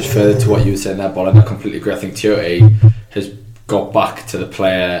point, just further to what you were saying there, Bob, and I completely agree. I think Tiote has got back to the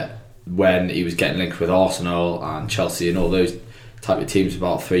player when he was getting linked with Arsenal and Chelsea and all those type of teams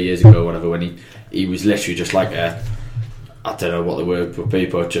about 3 years ago, whatever, when he was literally just like I don't know what the word would be,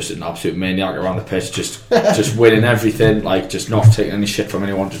 but just an absolute maniac around the pitch, just winning everything, like just not taking any shit from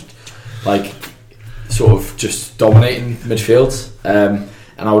anyone, just like sort of just dominating midfield. And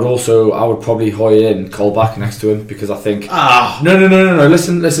I would probably hoy in Cole back next to him because I think no,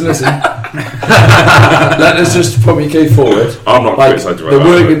 listen. Let us just put me forward. I'm not Like criticising right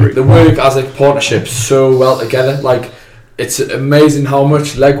now, I agree. the work as a partnership so well together. Like it's amazing how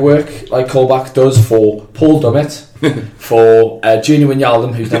much legwork like Colback does for Paul Dummett, for Gino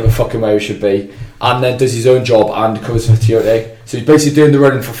Wijnaldum, who's never fucking where he should be, and then does his own job and covers for Tiote. So he's basically doing the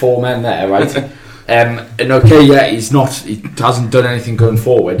running for 4 men there, right? And okay, yeah, he hasn't done anything going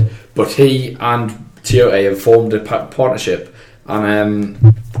forward, but he and Tiote have formed a partnership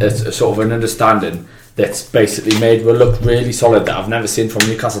and it's a sort of an understanding that's basically made me look really solid that I've never seen from a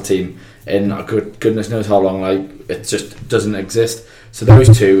Newcastle team in goodness knows how long. Like, it just doesn't exist. So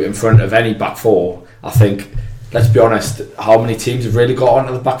those two in front of any back four, I think, let's be honest, how many teams have really got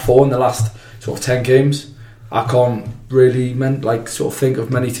onto the back four in the last sort of 10 games? I can't really sort of think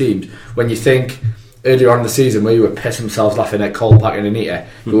of many teams. When you think earlier on in the season where you were pissing themselves laughing at Colback and Anita,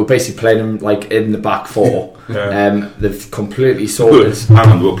 you were basically playing them like in the back four. They've completely sorted.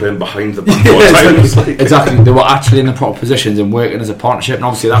 And we were playing behind the back four. Exactly, they were actually in the proper positions and working as a partnership. And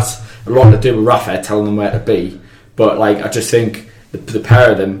obviously that's a lot to do with Rafa telling them where to be. But like, I just think the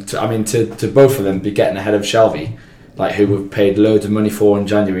pair of them, to both of them be getting ahead of Shelvey, like who we've paid loads of money for in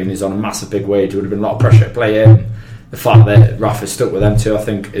January and is on a massive big wage, would have been a lot of pressure to play in. The fact that Rafa stuck with them two, I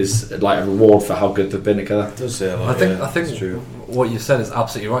think, is like a reward for how good they've been together. It does say a lot. I think true. What you said is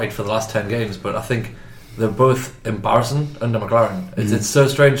absolutely right for the last 10 games, but I think they're both embarrassing under McLaren. It's so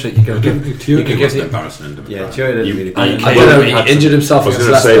strange that you can give embarrassing under McLaren. Yeah, Tiote didn't really. I don't know. He injured himself. I was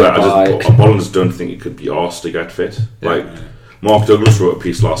going to say that. I just don't think he could be asked to get fit. Like Mark Douglas wrote a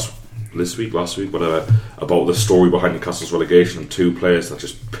piece last week, whatever, about the story behind Newcastle's relegation and 2 players that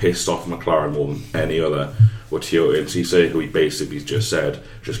just pissed off McLaren more than any other were Tiote and Cisse, who he basically just said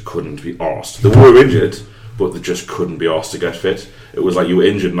just couldn't be asked. They were injured, but they just couldn't be asked to get fit. It was like, you were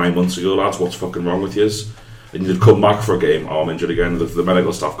injured 9 months ago, lads, what's fucking wrong with yous? And you'd come back for a game, I'm injured again. The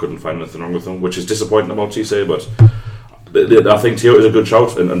medical staff couldn't find anything wrong with them, which is disappointing about Cisse, but I think Tiote is a good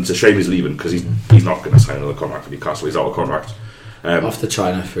shout, and it's a shame he's leaving, because he's not going to sign another contract for Newcastle. He's out of contract. Off to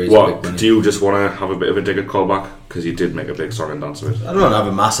China for his big money. Do you just want to have a bit of a dig at Colback? Because he did make a big song and dance of it. I don't want to have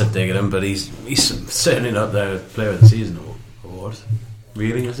a massive dig at him, but he's certainly not the player of the season award.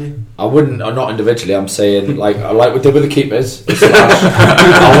 Really, is he? I wouldn't. Not individually. I'm saying like I like what they did with the keepers. I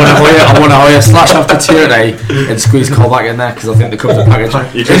want to hire Slash after Tierney and squeeze Colback in there because I think they comes a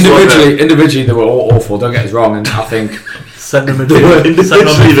package. Individually, they were all awful. Don't get us wrong, and I think send them a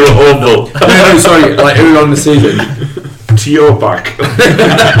individually they were awful. No, sorry, like early on in the season. Tio back.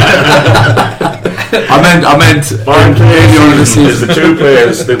 I meant early on in the season. The 2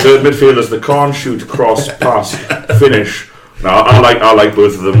 players, the midfielders, the can't shoot, cross, pass, finish. Now, I like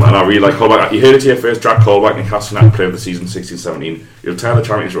both of them, and I really like Colback. You heard it here first, Jack Colback and Newcastle United player of the season 16-17. He'll tear the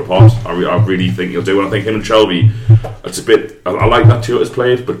championship apart. I really think he'll do. And I think him and Shelby, it's a bit. I like that Tiote has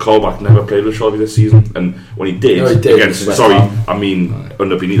played, but Colback never played with Shelby this season. And when he did, against West Ham.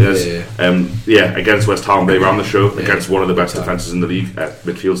 Under Benitez, against West Ham, they ran the show against one of the best defences in the league,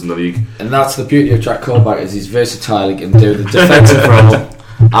 midfields in the league. And that's the beauty of Jack Colback, is he's versatile. He can do the defensive role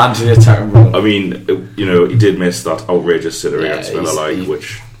and the attacking role. I mean, he did miss that outrageous sitter against Villa,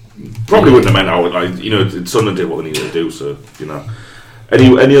 which probably wouldn't have meant out. Sunderland did what they needed to do. So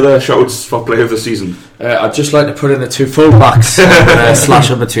any other shouts for player of the season? I'd just like to put in the 2 full-backs and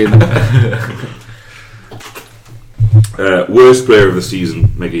slash in between them. Worst player of the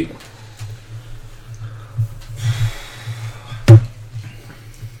season, Mickey.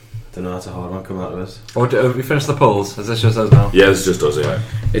 Don't know, that's a hard one. Come out of us. Or have we finished the polls? Is this just us now? Yeah, this just does it. Yeah.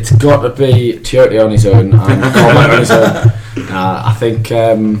 It's got to be Tiote on his own and Colback on his own. I think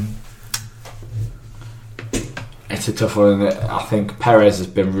it's a tough one. I think Perez has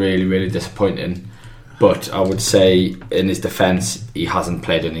been really, really disappointing. But I would say, in his defence, he hasn't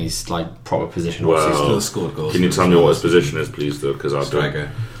played in his proper position. Well, he's still scored goals. Can you tell me what his position is, please, though? Because I don't.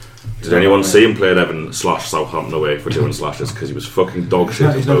 Did anyone see him play at Everton / Southampton away for doing slashes? Because he was fucking dog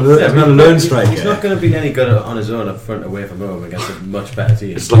shit. He's not a lone striker. He's not going to be any good on his own up front away from home against a much better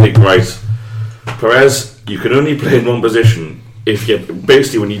team. It's like, right, Perez, you can only play in one position if you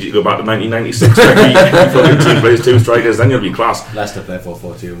basically when you go back to 1996 fucking team plays 2 strikers, then you'll be class. Leicester play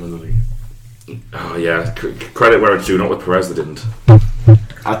 4-4-2 and win the league. Oh yeah, credit where it's due. Not with Perez, they didn't.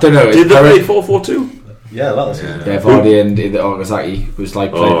 I don't know. Did they play 4-4-2? Yeah, that was it. Yeah, Vardy and Okazaki was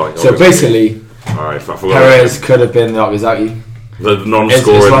playing. So Okazaki. Basically, right, Perez could have been the Okazaki. The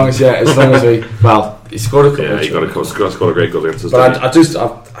non-scoring. As long as he scored a couple. Yeah, he scored a great goal against us. But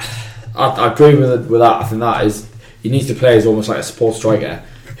I agree with that. I think that is, he needs to play as almost like a support striker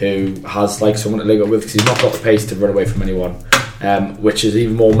who has someone to link up with, because he's not got the pace to run away from anyone. Which is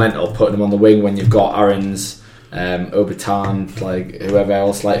even more mental, putting him on the wing when you've got Aarons, Obertan, whoever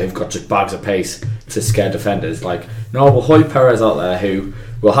else, who've got just bags of pace to scare defenders. We'll hoy Perez out there, who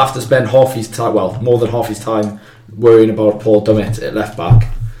will have to spend half his time, more than half his time, worrying about Paul Dummett at left back,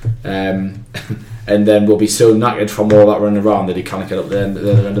 and then we'll be so knackered from all that running around that he can't get up the end of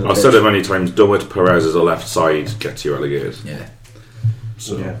the I've said it many times. Dummett, Perez as a left side gets you relegated. Yeah.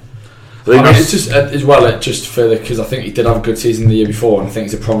 So Yeah. I think it's just as well. It just further because I think he did have a good season the year before, and I think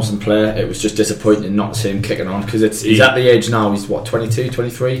he's a promising player. It was just disappointing not to see him kicking on because he's at the age now. He's what 22,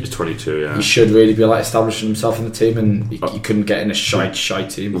 23. he's 22. Yeah. He should really be like establishing himself in the team, and he couldn't get in a shite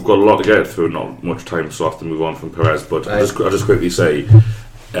team. We've got a lot to get through, not much time, so I have to move on from Perez. But Right. I'll just quickly say,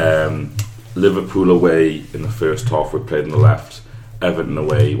 Liverpool away in the first half, we played on the left. Everton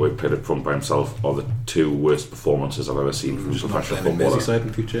away, where he played up front by himself, are the two worst performances I've ever seen from just a professional footballer. Merseyside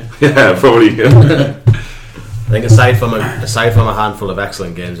in future. Yeah, probably. I think aside from a handful of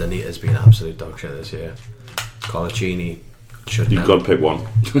excellent games, Anita's been absolute dog shit this year. Colaccini should. You've got to pick one.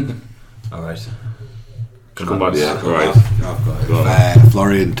 All right. Come back, yeah. All right. I've got Go on. it.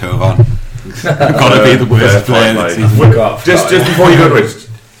 Florian Thauvin. You've got to be the worst player fine, this mate. season. Just before you go to it,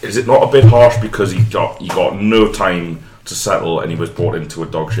 is it not a bit harsh because he got no time to settle and he was brought into a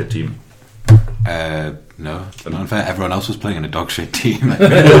dog shit team? No, not unfair. Everyone else was playing in a dog shit team.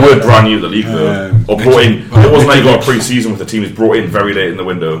 They were brand new to the league though, or brought in. well, It wasn't like he got a pre-season with the team. He was brought in very late in the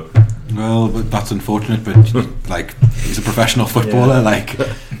window. Well, but that's unfortunate. But like, he's a professional footballer. Like,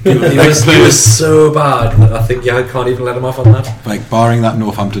 He was so bad that I think I can't even let him off on that. like barring that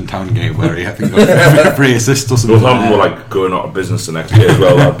Northampton Town game where he I think got 3 assists or something. Northampton were like going out of business the next year as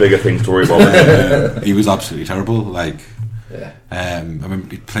well. Had bigger things to worry about. He was absolutely terrible. Like, Yeah. I mean,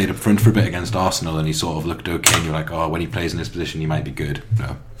 he played up front for a bit against Arsenal, and he sort of looked okay. And you're like, oh, when he plays in this position, he might be good.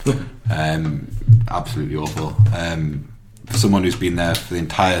 No, absolutely awful. For someone who's been there for the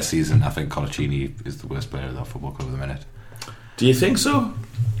entire season, I think Colaccini is the worst player of that football club at the minute. Do you think so?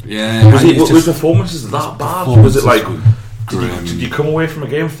 Yeah, Was performances that bad? Was it like? grim? Did you come away from a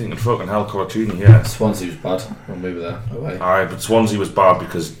game thinking, fucking hell, Colaccini? Yeah. Swansea was bad when we were there. Away. Alright, but Swansea was bad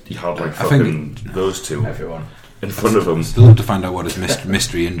because he had like I think fucking those two Everyone. in front of him. Still have to find out what his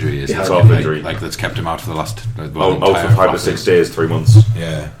mystery injury is. Yeah, It's half like, injury. like that's kept him out for the last Out for 5 to 6 days, 3 months.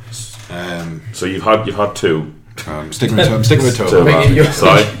 Yeah. So you've had two. I'm sticking with So, Thauvin.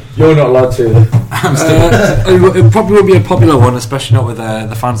 sorry. You're not allowed to. It probably won't be a popular one, especially not with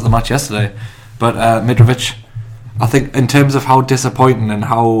the fans of the match yesterday. But Mitrovic, I think in terms of how disappointing and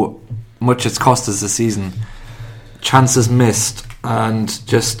how much it's cost us this season, chances missed, and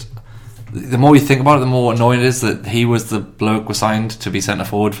just the more you think about it, the more annoying it is that he was the bloke was signed to be centre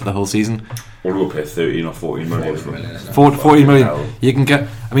forward for the whole season. Or we'll pay 13 or 14 million for him. 40 million. hell. You can get.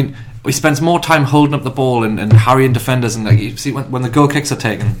 I mean, he spends more time holding up the ball and harrying defenders, and like you see when the goal kicks are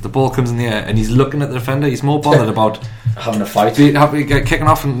taken, the ball comes in the air, and he's looking at the defender. He's more bothered about Having a fight. kicking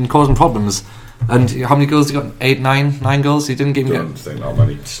off and causing problems. And how many goals he got? 9 goals. He didn't even Don't get. think that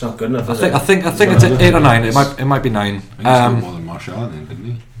many. It's not good enough. I Is think it? it's 8 or 9. It might be 9. He scored more than Martial, then, didn't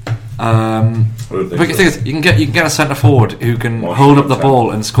he? I don't But think the so. thing is, you can get a centre forward who can Martial hold up the 10.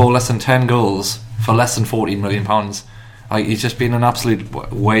 ball and score less than 10 goals for less than £14 million. Like, he's just been an absolute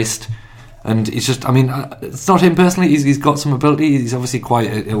waste. And he's just, I mean, it's not him personally. He's got some ability. He's obviously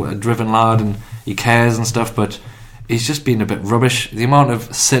quite a driven lad, and he cares and stuff. But he's just been a bit rubbish. The amount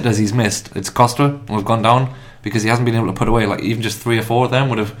of sitters he's missed, it's cost her, and we've gone down because he hasn't been able to put away. Like, even just 3 or 4 of them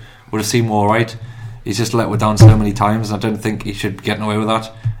would have seemed more right. He's just let us down so many times, and I don't think he should be getting away with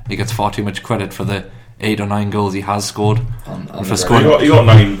that. He gets far too much credit for the 8 or 9 goals he has scored. On For the scoring- He got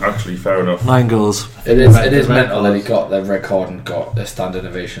 9, actually, fair enough. 9 goals. It is Red mental that card. he got the red card and got the standard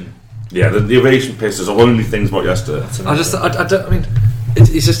ovation. Yeah, the ovation pisses are only things about yesterday. I mean,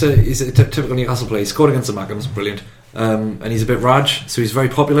 he's a typical Newcastle player. He scored against the Mackhams, brilliant. And he's a bit raj, so he's very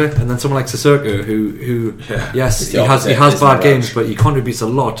popular. And then someone like Sissoko, who yes, He's he the has opposite, bad isn't he, games, Raj? but he contributes a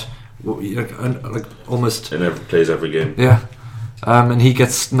lot. Like almost, He never plays every game. yeah. And he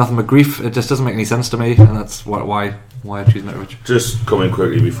gets nothing but grief. It just doesn't make any sense to me, and that's why I choose Mitrovic. Just coming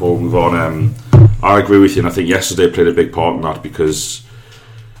quickly before we move on, I agree with you, and I think yesterday played a big part in that because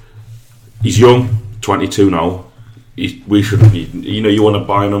he's young, 22 now. We shouldn't be, you want to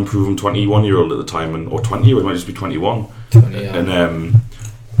buy an unproven 21-year-old at the time, or 20, it might just be 21, and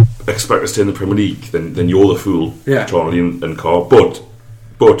expect to stay in the Premier League. Then you're the fool, Yeah. Charlie and Carr. But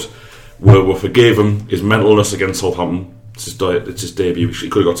we forgave him his mentalness against Southampton. It's his debut. He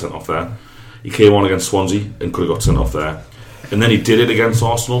could have got sent off there. He came on against Swansea and could have got sent off there. And then he did it against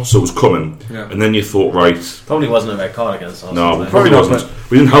Arsenal, so it was coming. Yeah. And then you thought, right, Probably wasn't a red card against Arsenal. no, probably wasn't.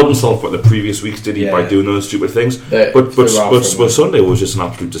 We didn't help himself but the previous weeks, did he, by Yeah. doing those stupid things? Yeah, But threw off from him. Sunday was just an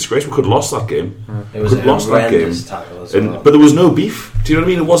absolute disgrace. We could have lost that game. It was Could have lost that game. horrendous tackle as well. But there was no beef. Do you know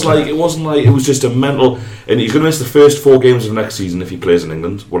what I mean? It wasn't like it was just a mental. And he's going to miss the first 4 games of next season if he plays in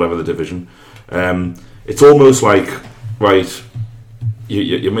England, whatever the division. it's almost like, right,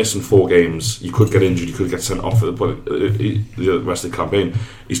 you're missing 4 games. You could get injured. You could get sent off for the rest of the campaign.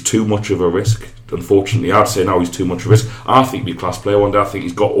 He's too much of a risk. Unfortunately, I'd say now he's too much of a risk. I think he'll be a class player one day. I think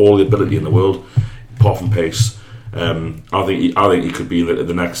he's got all the ability in the world, apart from pace. I think he could be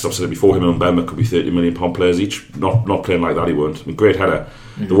the next. I've said it before. Him and Mbemba could be £30 million players each. Not playing like that, he won't. I mean, great header.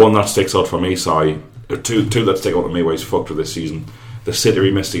 Mm-hmm. The one that sticks out for me, two that stick out to me where he's fucked with this season. The sitter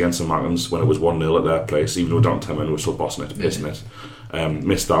he missed against St Martin's when it was 1-0 at their place, even though down 10 men, we were still bossing it, missing it.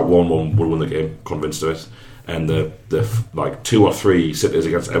 Missed that 1-1, would win the game, convinced of it. And the 2 or 3 sitters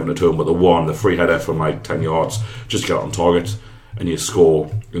against Everton at home, but the free header from 10 yards, just get on target, and you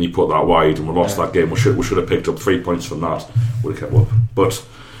score, and you put that wide, and we lost that game. We should have picked up 3 points from that. Would have kept up, but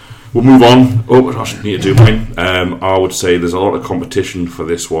we'll move on. I shouldn't need to do mine. I would say there's a lot of competition for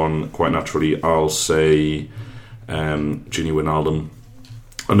this one. Quite naturally, I'll say Gini Wijnaldum.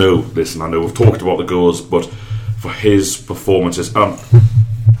 I know we've talked about the goals, but for his performances, I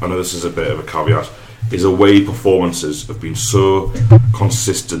know this is a bit of a caveat, his away performances have been so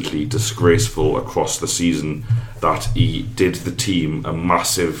consistently disgraceful across the season that he did the team a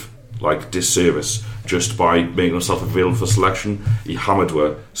massive disservice just by making himself available for selection. He hammered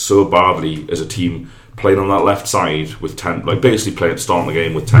her so badly as a team, playing on that left side with 10, basically starting the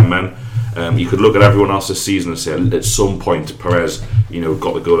game with 10 men. You could look at everyone else this season and say at some point Perez,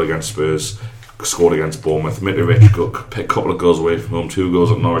 got the goal against Spurs, scored against Bournemouth. Mitrovic got a couple of goals away from home, 2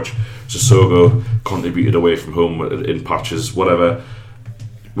 goals at Norwich. Sissoko contributed away from home in patches, whatever.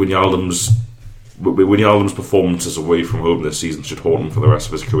 Wijnaldum's performances away from home this season should haunt him for the rest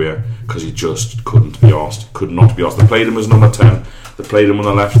of his career, because he just could not be arsed. They played him as number 10, they played him on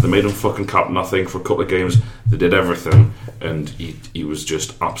the left, they made him fucking captain, I think, for a couple of games. They did everything, and he was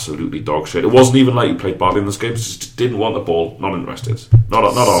just absolutely dog shit. It wasn't even like he played badly in this game, he just didn't want the ball, not interested, not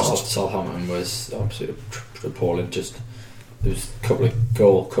arsed. Southampton was absolutely appalling. Just there was a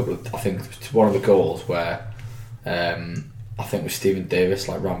couple of I think one of the goals where I think it was Stephen Davis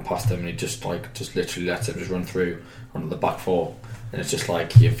ran past him, and he just literally let him just run through onto the back 4, and it's just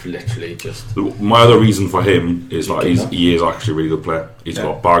you've literally just. My other reason for him is he is actually a really good player. He's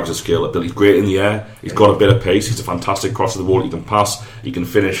got bags of skill, ability. He's great in the air. He's got a bit of pace. He's a fantastic crosser of the ball. He can pass. He can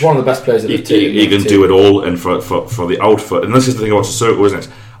finish. He's one of the best players in the team. He can do it all, and for the outfit. And this is the thing about Sissoko, isn't it?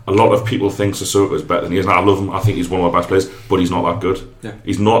 A lot of people think Sissoko is better than he is. I love him. I think he's one of my best players, but he's not that good. Yeah.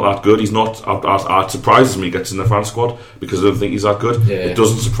 He's not that good. He's not. It surprises me he gets in the France squad, because I don't think he's that good. Yeah. It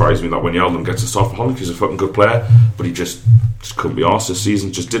doesn't surprise me that when Wijnaldum gets a start for Holland, he's a fucking good player, but he just couldn't be arsed this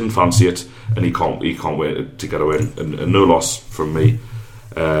season. Just didn't fancy it, and he can't wait to get a win. And no loss from me.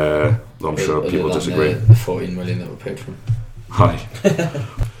 I'm sure people disagree. The 14 million that were paid for him. Hi.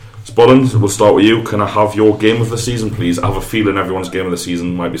 Spolland, we'll start with you. Can I have your game of the season, please? I have a feeling everyone's game of the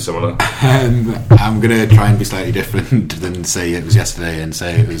season might be similar. I'm going to try and be slightly different than say it was yesterday, and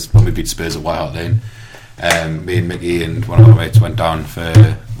say it was when we beat Spurs at White Hart Lane. Me and Mickey and one of my mates went down for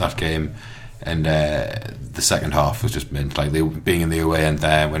that game, and the second half was just mint. They being in the away end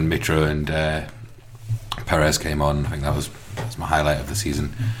there when Mitro and Perez came on. I think that was my highlight of the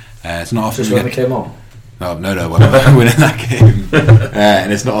season. It's not often just when they came on. No, we're winning that game.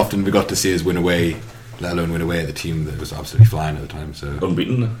 And it's not often we got to see us win away, let alone win away at the team that was absolutely flying at the time. So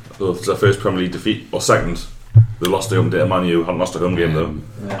unbeaten. It's their first Premier League defeat, or second. They lost to home to Man U. Hadn't lost a home game though.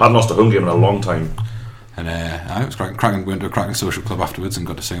 Hadn't lost a home game in a long time. And it was cracking. We went to a cracking social club afterwards and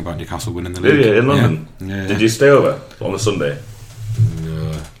got to sing about Newcastle winning the league. Yeah, in London. Yeah. Did you stay over on the Sunday?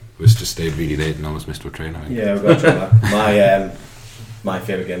 No, we just stayed really late and almost missed our train. I think. Yeah, we got to that. My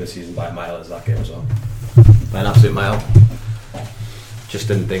favourite game of the season by a mile is that game as well. By an absolute mile. Just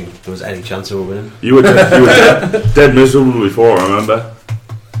didn't think there was any chance of winning. You were dead miserable before, I remember.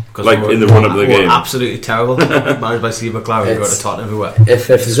 In the run up of the game. Absolutely terrible. Managed by Steve McLaren, got to Tottenham everywhere. If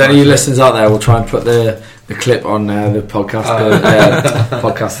there's any listeners out there, we'll try and put the clip on the podcast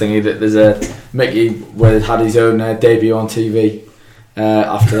podcast thingy. That there's Mickey had his own debut on TV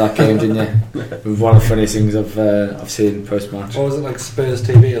after that game, didn't you? It was one of the funniest things I've seen post match. What was it, Spurs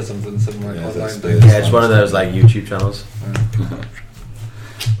TV or something online? Yeah, it's one of those YouTube channels.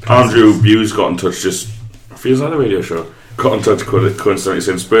 Andrew Buse got in touch. Just feels like a radio show. Got in touch coincidentally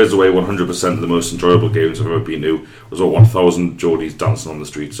saying Spurs away 100% of the most enjoyable games I've ever been to. Was all 1,000 Geordies dancing on the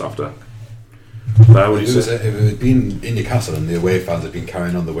streets after. If it had been in Newcastle and the away fans had been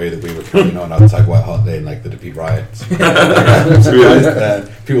carrying on the way that we were carrying on outside White Hart Lane, there'd be riots.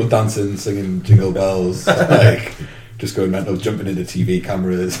 People dancing, singing jingle bells, just going mental, jumping into TV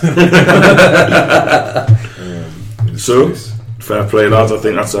cameras. So, fair play, lads. I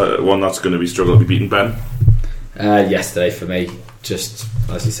think that's one that's going to be struggling to be beaten, Ben. Yesterday for me, just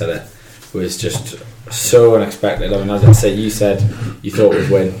as you said, was just so unexpected. I mean, as I say, you said you thought we'd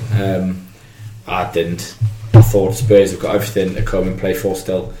win. I didn't. I thought Spurs have got everything to come and play for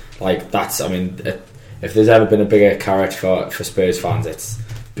still. Like, that's, I mean, if there's ever been a bigger carrot for Spurs fans, it's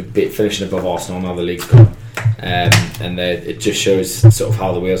finishing above Arsenal now the league's gone. And it just shows sort of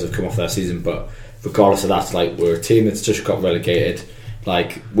how the wheels have come off their season. But regardless of that, like, we're a team that's just got relegated.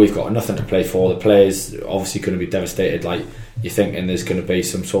 Like, we've got nothing to play for. The players obviously going to be devastated. Like, you're thinking there's going to be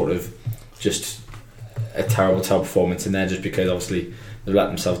some sort of just a terrible performance in there, just because obviously they let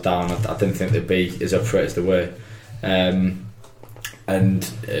themselves down. I didn't think they'd be as up for it as they were, and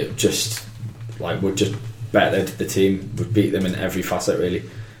it just, like, we'd just better the team, would beat them in every facet really.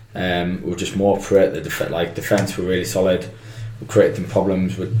 We were just more up for it. The defence were really solid. We created them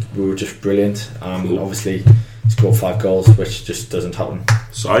problems. We were just brilliant. Obviously scored 5 goals, which just doesn't happen.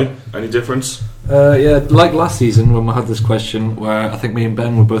 Si, any difference? Yeah, like last season when we had this question, where I think me and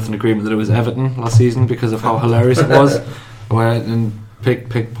Ben were both in agreement that it was Everton last season because of how hilarious it was. Where in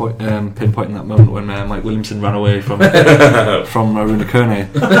pinpointing that moment when Mike Williamson ran away from Runa Kone,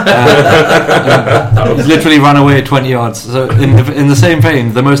 literally ran away 20 yards. So in the same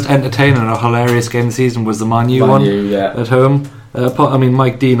vein, the most entertaining or hilarious game of the season was the Man U one at home. I mean,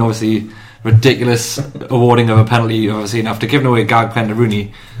 Mike Dean, obviously ridiculous awarding of a penalty you've ever seen after giving away a gag pen to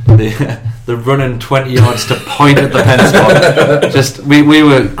Rooney. The running 20 yards to point at the pen spot. Just we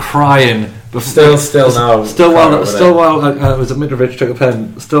were crying. Still now. Still while was it Mitrovic took a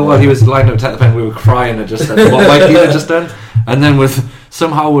pen. Still while he was lining up to take the pen, we were crying and just said what Mike Dean had just done. And then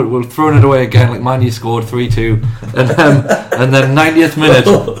somehow we're throwing it away again. Like, Man U scored 3-2, and then 90th minute,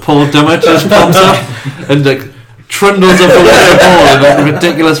 Paul Dummett just pops up and like trundles up the ball in a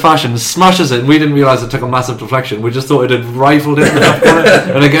ridiculous fashion, smashes it, and we didn't realise it took a massive deflection. We just thought it had rifled in the top corner,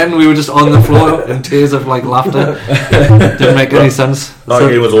 and again we were just on the floor in tears of like laughter. Didn't make any sense. That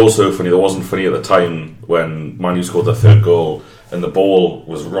game was also funny. It wasn't funny at the time when Man U scored their 3rd goal and the ball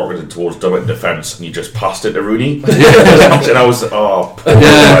was rocketed towards Dummett in defence and he just passed it to Rooney. And I was that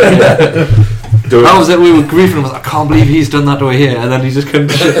was it. We were grieving him. I can't believe he's done that over here, and then he just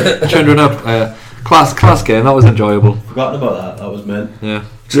couldn't turn it up. Class game. That was enjoyable. Forgotten about that. That was meant. Yeah.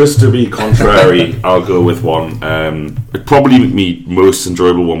 Just to be contrary, I'll go with one. Probably me most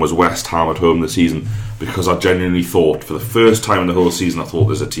enjoyable one was West Ham at home this season, because I genuinely thought for the first time in the whole season I thought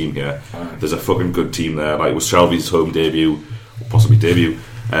there's a team here. There's a fucking good team there. Like, it was Shelby's home debut, possibly debut.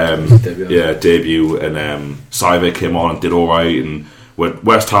 Debut, and Saive came on and did alright, and when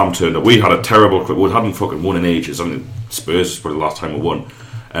West Ham turned up, we hadn't fucking won in ages. I mean, Spurs was probably the last time we won.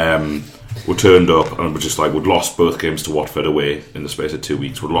 We turned up and we'd lost both games to Watford away in the space of 2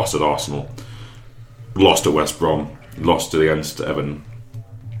 weeks. We'd lost at Arsenal, lost at West Brom, lost against Everton,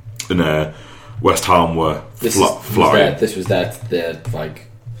 and West Ham were flying. This was their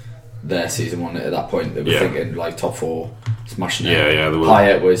season, wasn't it? At that point, they were thinking like top 4, smashing it. Yeah.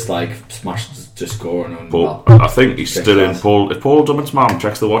 Hyatt was like smashed, just scoring. I think he's still in. If Paul Dummett's mum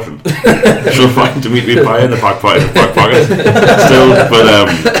checks the washing, she'll find Dimitri Payet in the back pocket. Still, but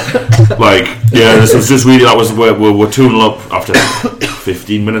this was just really, that was where we're 2-0 up after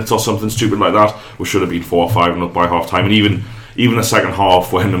 15 minutes or something stupid like that. We should have been 4 or 5 up by half time, and even the second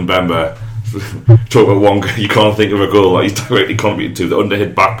half when Mbemba talk about one, you can't think of a goal that he's directly contributed to, the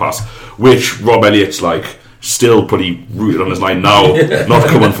underhit back pass, which Rob Elliott's like still pretty rooted on his line now, not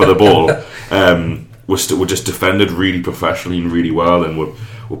coming for the ball. We're just defended really professionally and really well, and we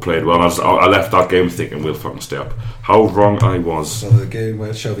played well. I left that game thinking we'll fucking stay up. How wrong I was. So the game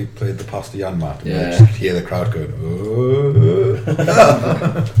where Shelby played the pass to Janmaat, you just hear the crowd going, oh.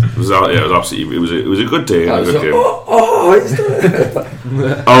 It was absolutely. It was a good day and a good game.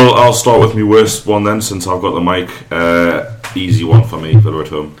 Oh, I'll start with my worst one then, since I've got the mic. Easy one for me, Villa at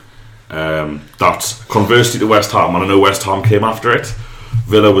home. That's conversely to West Ham, and I know West Ham came after it.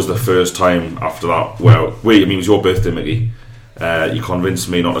 Villa was the first time after that. Well, wait, it was your birthday, Mickey. You convinced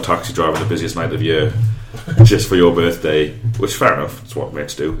me not to taxi drive on the busiest night of the year just for your birthday, which fair enough, it's what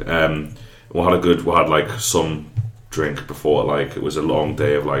mates do. We had like some drink before, like it was a long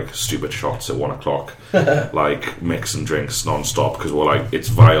day of like stupid shots at 1 o'clock, like mixing drinks non-stop, because we're like, it's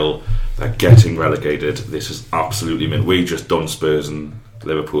vile, they're getting relegated, this is absolutely mint. We just done Spurs and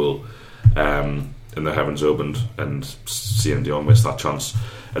Liverpool, and the heavens opened, and Celine Dion missed that chance,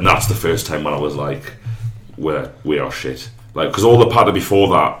 and that's the first time when I was like, we are shit. Like, because all the patter before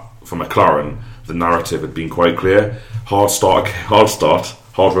that from McLaren, the narrative had been quite clear. Hard run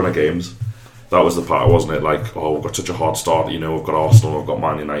of games. That was the patter, wasn't it? Like, we've got such a hard start. You know, we've got Arsenal, we've got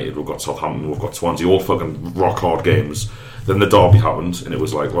Man United, we've got Southampton, we've got Swansea, all fucking rock hard games. Then the derby happened, and it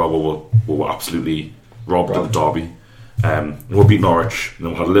was like, we were absolutely robbed of the derby. We beat Norwich, had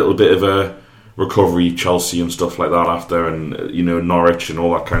a little bit of a recovery, Chelsea and stuff like that after, and Norwich and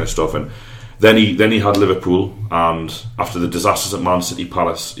all that kind of stuff, and then he had Liverpool, and after the disasters at Man City,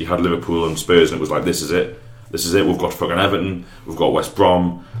 Palace, he had Liverpool and Spurs, and it was like, this is it, we've got fucking Everton, we've got West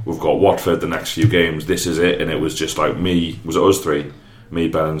Brom, we've got Watford the next few games, this is it. And it was just like us three, me,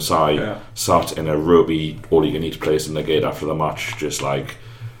 Ben and Si, sat in a ropey all-you-can-eat place in the gate after the match, just like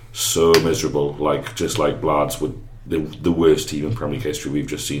so miserable, like just like lads with the worst team in Premier League history we've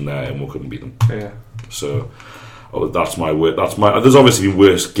just seen there, and we couldn't beat them. Yeah. So that's my word. There's obviously been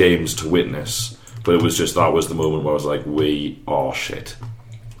worse games to witness, but it was just, that was the moment where I was like, we are shit.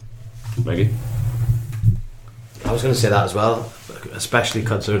 Maggie? I was going to say that as well, especially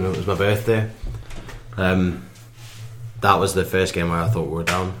considering it was my birthday. That was the first game where I thought we were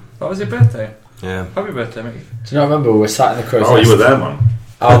down. That was your birthday? Yeah. Happy birthday, mate. Do you not remember we were sat in the crow's Oh, nest? you were there, man.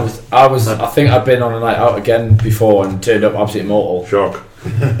 I think I'd been on a night out again before and turned up absolutely mortal. Shock.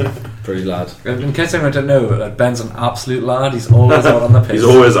 Pretty lad. In case anyone didn't know, Ben's an absolute lad. He's always out on the pitch. He's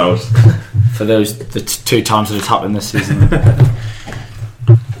always out. For the 2 times that it's happened this season.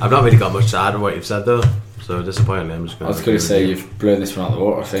 I've not really got much to add on what you've said though, so disappointing. I'm just I was going to say you've blown this one out of the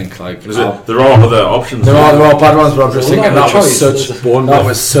water. I think There are other options. There are bad ones, but I'm just thinking that choice.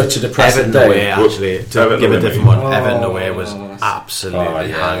 was such a depressing Everton day. away, actually, to Everton give a away, different maybe. one. Everton away was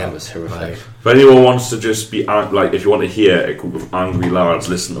absolutely hanging. That was horrific. If anyone wants to just be like, if you want to hear a group of angry lads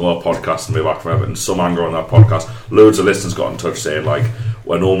listen to our podcast and move back from Everton, some anger on that podcast, loads of listeners got in touch saying like,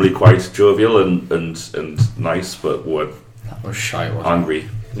 we're normally quite jovial and nice, but we're That was shite, wasn't angry.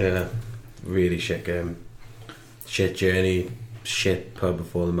 Yeah, really shit game, shit journey, shit pub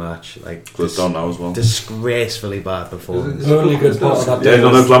before the match. Like Closed down now as well. disgracefully bad performance. The only good part of that Yeah, day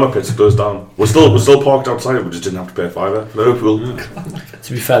no was glamour pits closed down. We're still parked outside. We just didn't have to pay a fiver. Liverpool. it?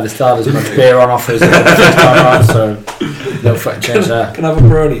 To be fair, they started as much beer on offer as the first time around, so no fucking change there. Can I have a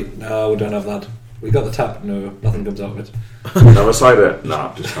Peroni? No, we don't have that. We got the tap. No, nothing comes out of it. Never cider.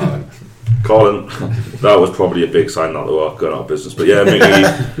 Nah, just Colin. That was probably a big sign that they were going out of business. But yeah, Mickey,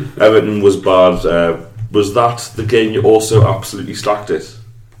 Everton was bad. Was that the game you also absolutely slacked it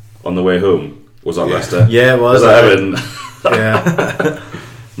on the way home? Was that Leicester? Yeah, it was. that Everton? Yeah,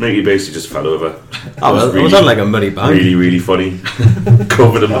 Mickey basically just fell over. it was on like a muddy bank. Really, really funny.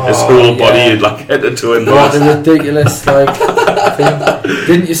 Covered him, his whole body like head to toe in Oh, the ridiculous thing.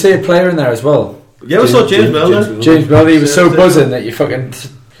 Didn't you see a player in there as well? Yeah, we saw James Milner. James Milner, he was so buzzing that you fucking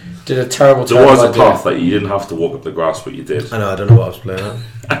did a terrible There was a idea. path that you didn't have to walk up the grass, but you did. I know. I don't know what I was playing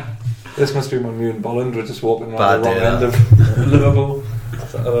at. This must be when me and Bolland were just walking Bad around the wrong day, end of Liverpool.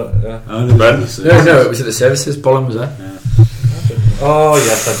 Ben? No, it was at the services. Bolland was there. Oh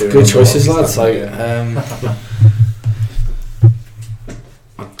yes, I do. Good remember choices, what lads. happened, Like,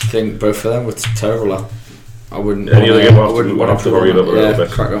 I think both of them were terrible. Lad. I wouldn't. Any other game after wouldn't we want have to hurry it up a little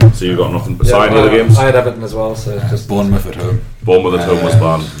bit. Crack on. So you got nothing Yeah, beside the other games? I had Everton as well, so just Bournemouth at home. Bournemouth at home was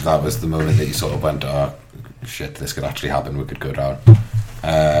bad. That was the moment that you sort of went, oh shit, this could actually happen, we could go down.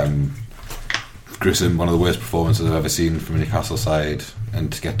 Gruesome, one of the worst performances I've ever seen from a Newcastle side,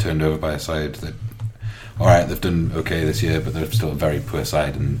 and to get turned over by a side that, alright, they've done okay this year, but they're still a very poor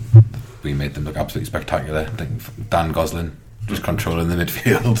side, and we made them look absolutely spectacular. I think Dan Gosling just controlling the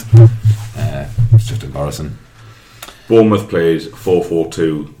midfield. It's just embarrassing. Bournemouth played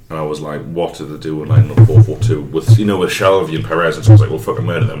 4-4-2, and I was like, what did they do with line up 4-4-2 with Shelvey and Perez? And so I was like, we'll fucking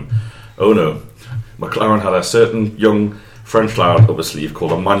murder them. Oh no, McLaren had a certain young French lad up his sleeve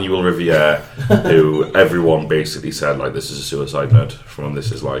called Emmanuel Riviere, who everyone basically said like, this is a suicide note from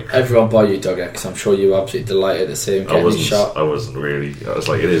this is like. Everyone buy you, Doug, because I'm sure you were absolutely delighted to see him I getting his shot. wasn't really. I was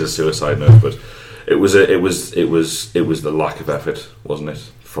like, it is a suicide note, but it was the lack of effort, wasn't it,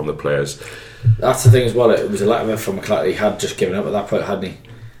 from the players? That's the thing as well. It was a lack of effort from McLaren. He had just given up at that point, hadn't he?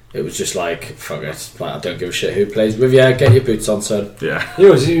 It was just like, fuck it. Like, I don't give a shit who plays. Riviere, get your boots on, son. Yeah. he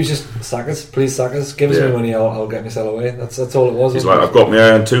was just sack us, please sack us. Give us Yeah. my money, I'll get myself away. That's all it was. He's wasn't like, it? I've got me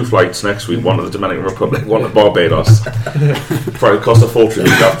on 2 flights next week, one to the Dominican Republic, one to Barbados. Probably cost a fortune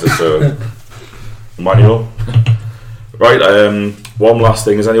week after, so Emmanuel. Right, one last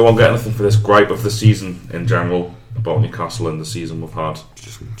thing. Has anyone got anything for this gripe of the season in general about Newcastle and the season we've had?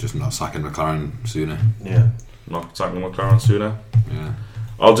 Just not sacking McLaren sooner. Yeah. Not sacking McLaren sooner? Yeah.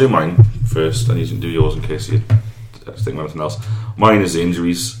 I'll do mine first, and you can do yours in case you think of anything else. Mine is the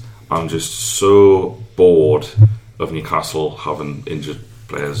injuries. I'm just so bored of Newcastle having injured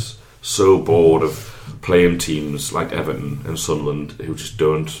players so bored of playing teams like Everton and Sunderland who just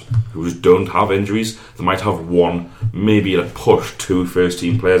don't have injuries. They might have one, maybe a push 2 first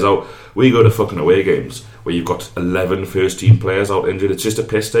team players out. We go to fucking away games where you've got 11 first team players out injured. It's just a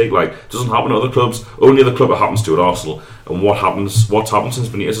piss take. Like, it doesn't happen at other clubs. Only other club it happens to at Arsenal. And what's happened since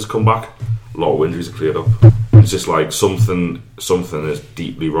Benitez has come back? A lot of injuries are cleared up. It's just like something is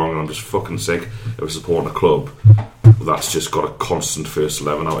deeply wrong, and I'm just fucking sick of supporting a club that's just got a constant first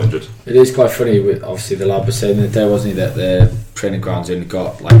 11 out injured. It is quite funny. With obviously the lad was saying that there wasn't he that the training grounds only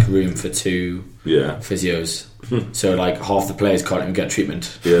got like room for 2 physios. So like half the players can't even get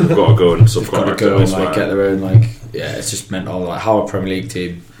treatment. Yeah, they've got to go and they've got to go and like get their own like it's just mental. Like how a Premier League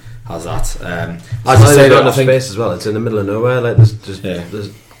team has that. As I say, that space as well. It's in the middle of nowhere. Like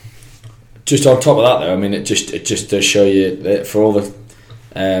there's just on top of that though. I mean, it just does show you that for all the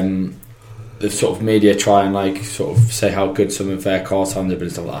sort of media try and like sort of say how good some of their cars have been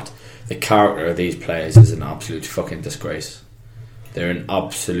and stuff like that. The character of these players is an absolute fucking disgrace. They're an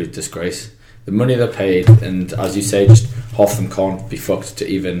absolute disgrace. The money they're paid, and as you say, just half of them can't be fucked to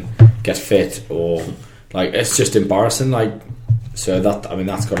even get fit, or like it's just embarrassing. Like, so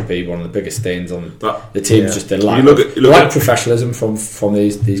that's got to be one of the biggest stains on the team. Just the lack of professionalism from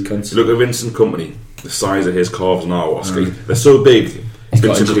these cunts. You look at Vincent Kompany, the size of his calves now, Oscar. They're so big.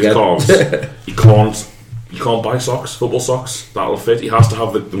 Vincent's calves. He can't buy socks, football socks that'll fit. He has to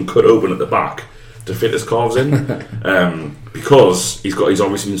have them cut open at the back to fit his calves in, because he's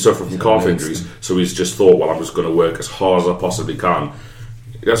obviously been suffering from calf injuries. So he's just thought, well, I'm just going to work as hard as I possibly can.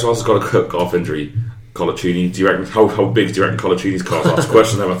 Guess what else has got a calf injury? Colaccini. Do you reckon how big do you reckon Colaccini's calves are? That's a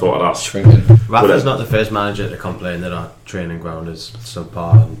question I never thought I'd ask. Rafa's not the first manager to complain that our training ground is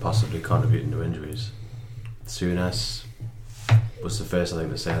subpar and possibly contributing to injuries. Souness was the first, I think,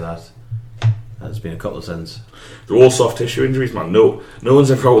 to say that. There's been a couple since. They're all soft tissue injuries, man. No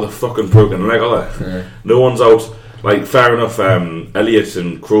one's ever out with a fucking broken leg, are they? Yeah. No one's out. Like, fair enough, Elliott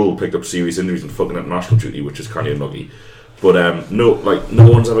and Krul picked up serious injuries and fucking international duty, which is kind of nuggy. But no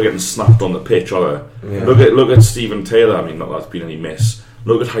one's ever getting snapped on the pitch, are they? Yeah. Look at Stephen Taylor. I mean, not that there's been any miss.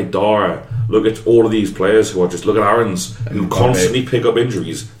 Look at Haidara. Look at all of these players who are just. Look at Aarons, who constantly pick up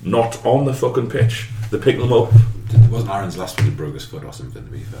injuries, not on the fucking pitch. They pick them up. It wasn't Aarons last week he broke his foot or something,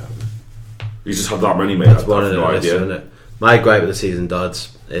 to be fair. He's just had that many, mate. That's one of no idea. Isn't it? My gripe with the season,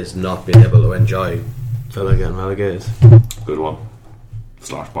 Dodds, is not being able to enjoy Villa getting relegated. Good one.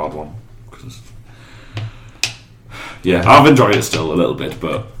 / bad one. Yeah, I've enjoyed it still a little bit,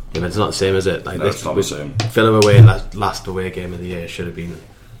 but it's not the same, is it? Like no, it's not the same. Villa away, last away game of the year should have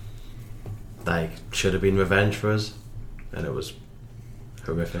been revenge for us, and it was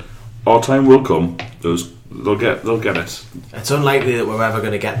horrific. Our time will come. They'll get it. It's unlikely that we're ever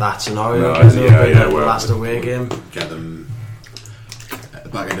going to get that scenario. The last away game. Get them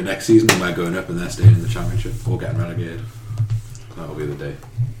back into next season when we're going up and they're staying in the Championship or getting relegated. That'll be the day.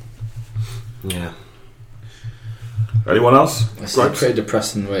 Yeah. Anyone else? It's a pretty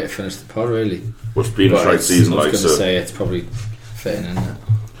depressing way to finish the pod, really. What's been a shite season like? I was going to say it's probably fitting in there.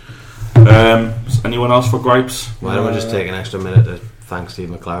 Anyone else for gripes? Why don't we just take an extra minute to thank Steve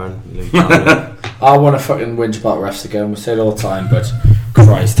McLaren? I want to fucking whinge about refs again. We say it all the time, but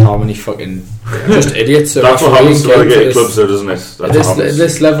Christ, how many fucking just idiots? That's what happens to relegated clubs, though, doesn't it?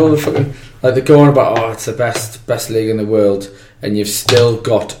 This level of fucking like they're going about, it's the best league in the world, and you've still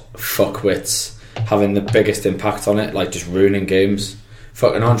got fuckwits having the biggest impact on it, like just ruining games.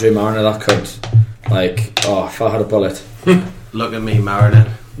 Fucking Andre Mariner, that cunt. Like, if I had a bullet. Look at me,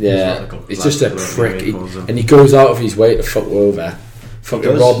 Mariner. Yeah, he's just a prick, and he goes out of his way to fuck over.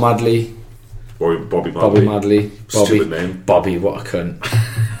 Fucking Rob Madley. Bobby Madley. Stupid name. Bobby, what a cunt.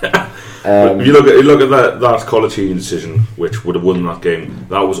 You look at that Colaccini decision, which would have won that game.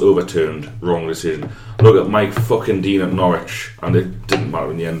 That was overturned. Wrong decision. Look at Mike fucking Dean at Norwich, and it didn't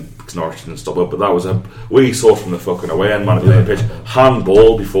matter in the end because Norwich didn't stop up. But that was a we saw from the fucking away end man at the end of the pitch.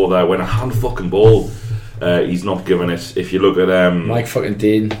 Handball before that, when a hand fucking ball. He's not giving it. If you look at Mike fucking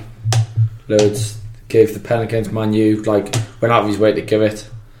Dean, loads gave the pen against Man U. Like went out of his way to give it.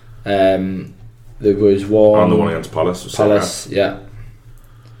 There was one and the one against Palace. Yeah. I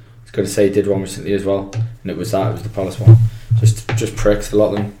was going to say he did one recently as well, and it was the Palace one. Just pricks, a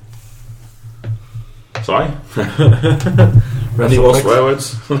lot of them. Sorry. Any more swear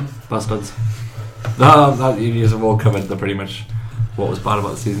words? Bastards. No, you have all covered pretty much what was bad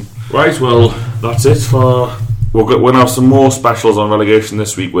about the season. Right, well, that's it for. We'll have some more specials on relegation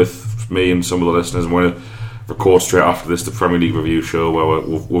this week with me and some of the listeners, and we'll record straight after this the Premier League review show where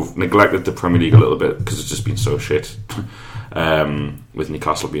we've neglected the Premier League a little bit because it's just been so shit. With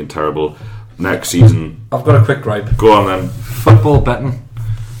Newcastle being terrible. Next season, I've got a quick gripe. Go on then. Football betting.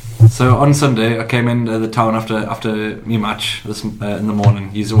 So on Sunday, I came into the town after me match this in the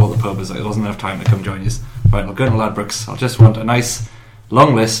morning. Used to walk the pub. There wasn't enough time to come join you. Right, I'll go to Ladbrokes. I'll just want a nice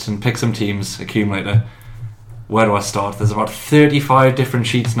long list and pick some teams. Accumulator. Where do I start? There's about 35 different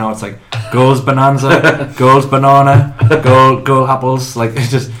sheets now. It's like goals bonanza, goals banana, goal apples. Like it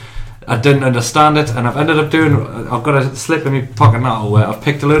just, I didn't understand it, and I've ended up I've got a slip in my pocket now where I've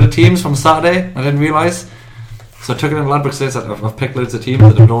picked a load of teams from Saturday. I didn't realise. So I took it in Ladbrokes today. So I've picked loads of teams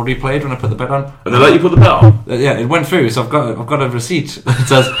that I've already played when I put the bet on. And they let you put the bet on? Yeah, it went through. So I've got a receipt. It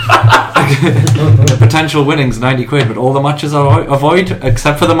says potential winnings £90, but all the matches are avoid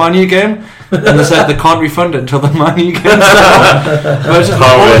except for the Man U game. And they said they can't refund it until the Man U game starts.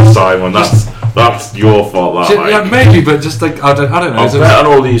 Simon, that's your fault. Yeah, maybe, but just like I don't know. I've bet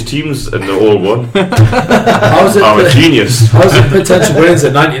on all these teams and they all won. I'm a genius. How's the potential winnings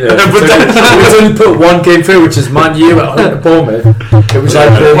at 90 though? We only put one game through, which is Man U at home at Bournemouth. It was like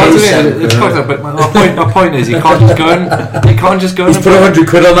it's fucked up. But my point is, you can't just go in. He's put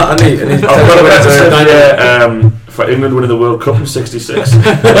 £100 on that, and he's I've got a bet for England winning the World Cup in '66.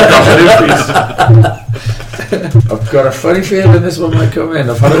 I've got a funny feeling this one might come in.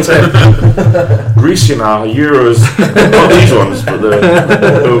 I've had a tape. Greece, Euros, not these ones, but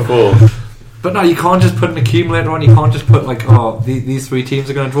the 04. But no, you can't just put an accumulator on. You can't just put like, these three teams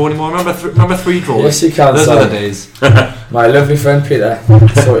are going to draw anymore. Remember 3 draws? Yes, you can. Those are the days. My lovely friend Peter.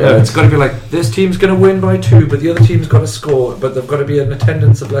 So, yeah, it's got to be like, this team's going to win by 2, but the other team's got to score, but they've got to be an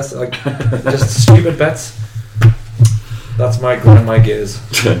attendance of less, like just stupid bets. That's my grind, my gears.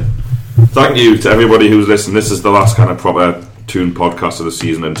 Thank you to everybody who's listened. This is the last kind of proper Toon podcast of the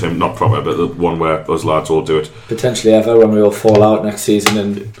season, and not proper, but the one where those lads all do it. Potentially ever, when we all fall out next season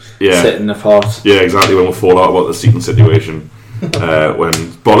and sit in the pot. Yeah, exactly, when we'll fall out about the seating situation. When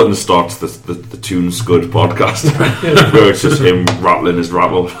Bolton starts the Toon Scud podcast, where it's just him rattling his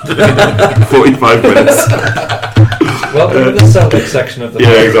rattle 45 minutes. Welcome to the Celtic section of the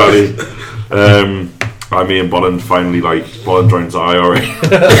podcast. Exactly. Me and Bolland finally, Bolland joins the IRA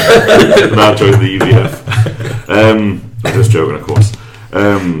and I joined the UVF. I'm just joking, of course.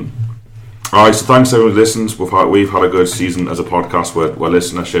 Alright, so thanks everyone who listens. We've had a good season as a podcast where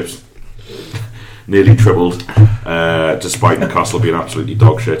listenership's nearly tripled, despite Newcastle being absolutely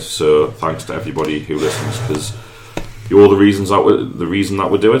dog shit. So thanks to everybody who listens, because you're all the reason that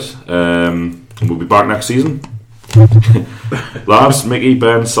we do it. And we'll be back next season. Lads, Mickey,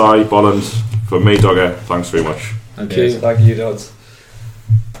 Ben, Si, Bolland, from me, Dogger, thanks very much. Thank you. Thank you, Dodds.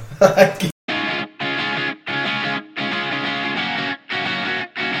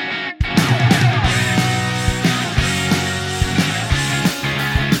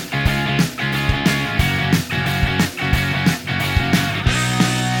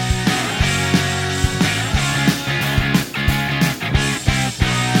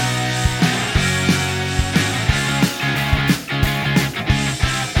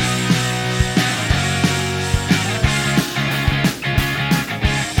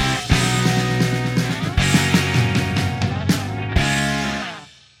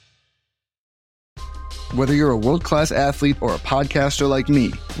 Whether you're a world-class athlete or a podcaster like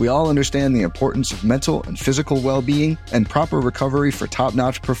me, we all understand the importance of mental and physical well-being and proper recovery for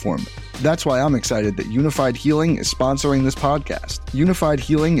top-notch performance. That's why I'm excited that Unified Healing is sponsoring this podcast. Unified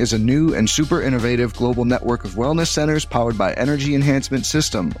Healing is a new and super innovative global network of wellness centers powered by Energy Enhancement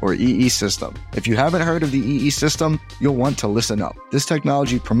System, or EE System. If you haven't heard of the EE System, you'll want to listen up. This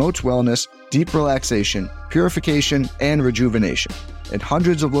technology promotes wellness, deep relaxation, purification, and rejuvenation. At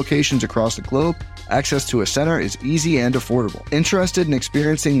hundreds of locations across the globe, access to a center is easy and affordable. Interested in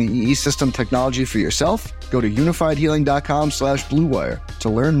experiencing the EE System technology for yourself? Go to unifiedhealing.com/bluewire to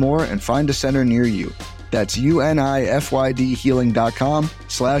learn more and find a center near you. That's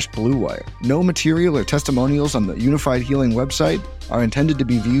unifydhealing.com/bluewire. No material or testimonials on the Unified Healing website are intended to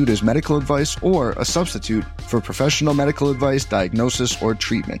be viewed as medical advice or a substitute for professional medical advice, diagnosis, or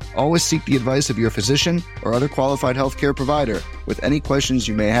treatment. Always seek the advice of your physician or other qualified healthcare provider with any questions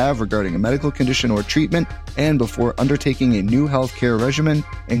you may have regarding a medical condition or treatment and before undertaking a new healthcare regimen,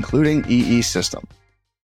 including EE System.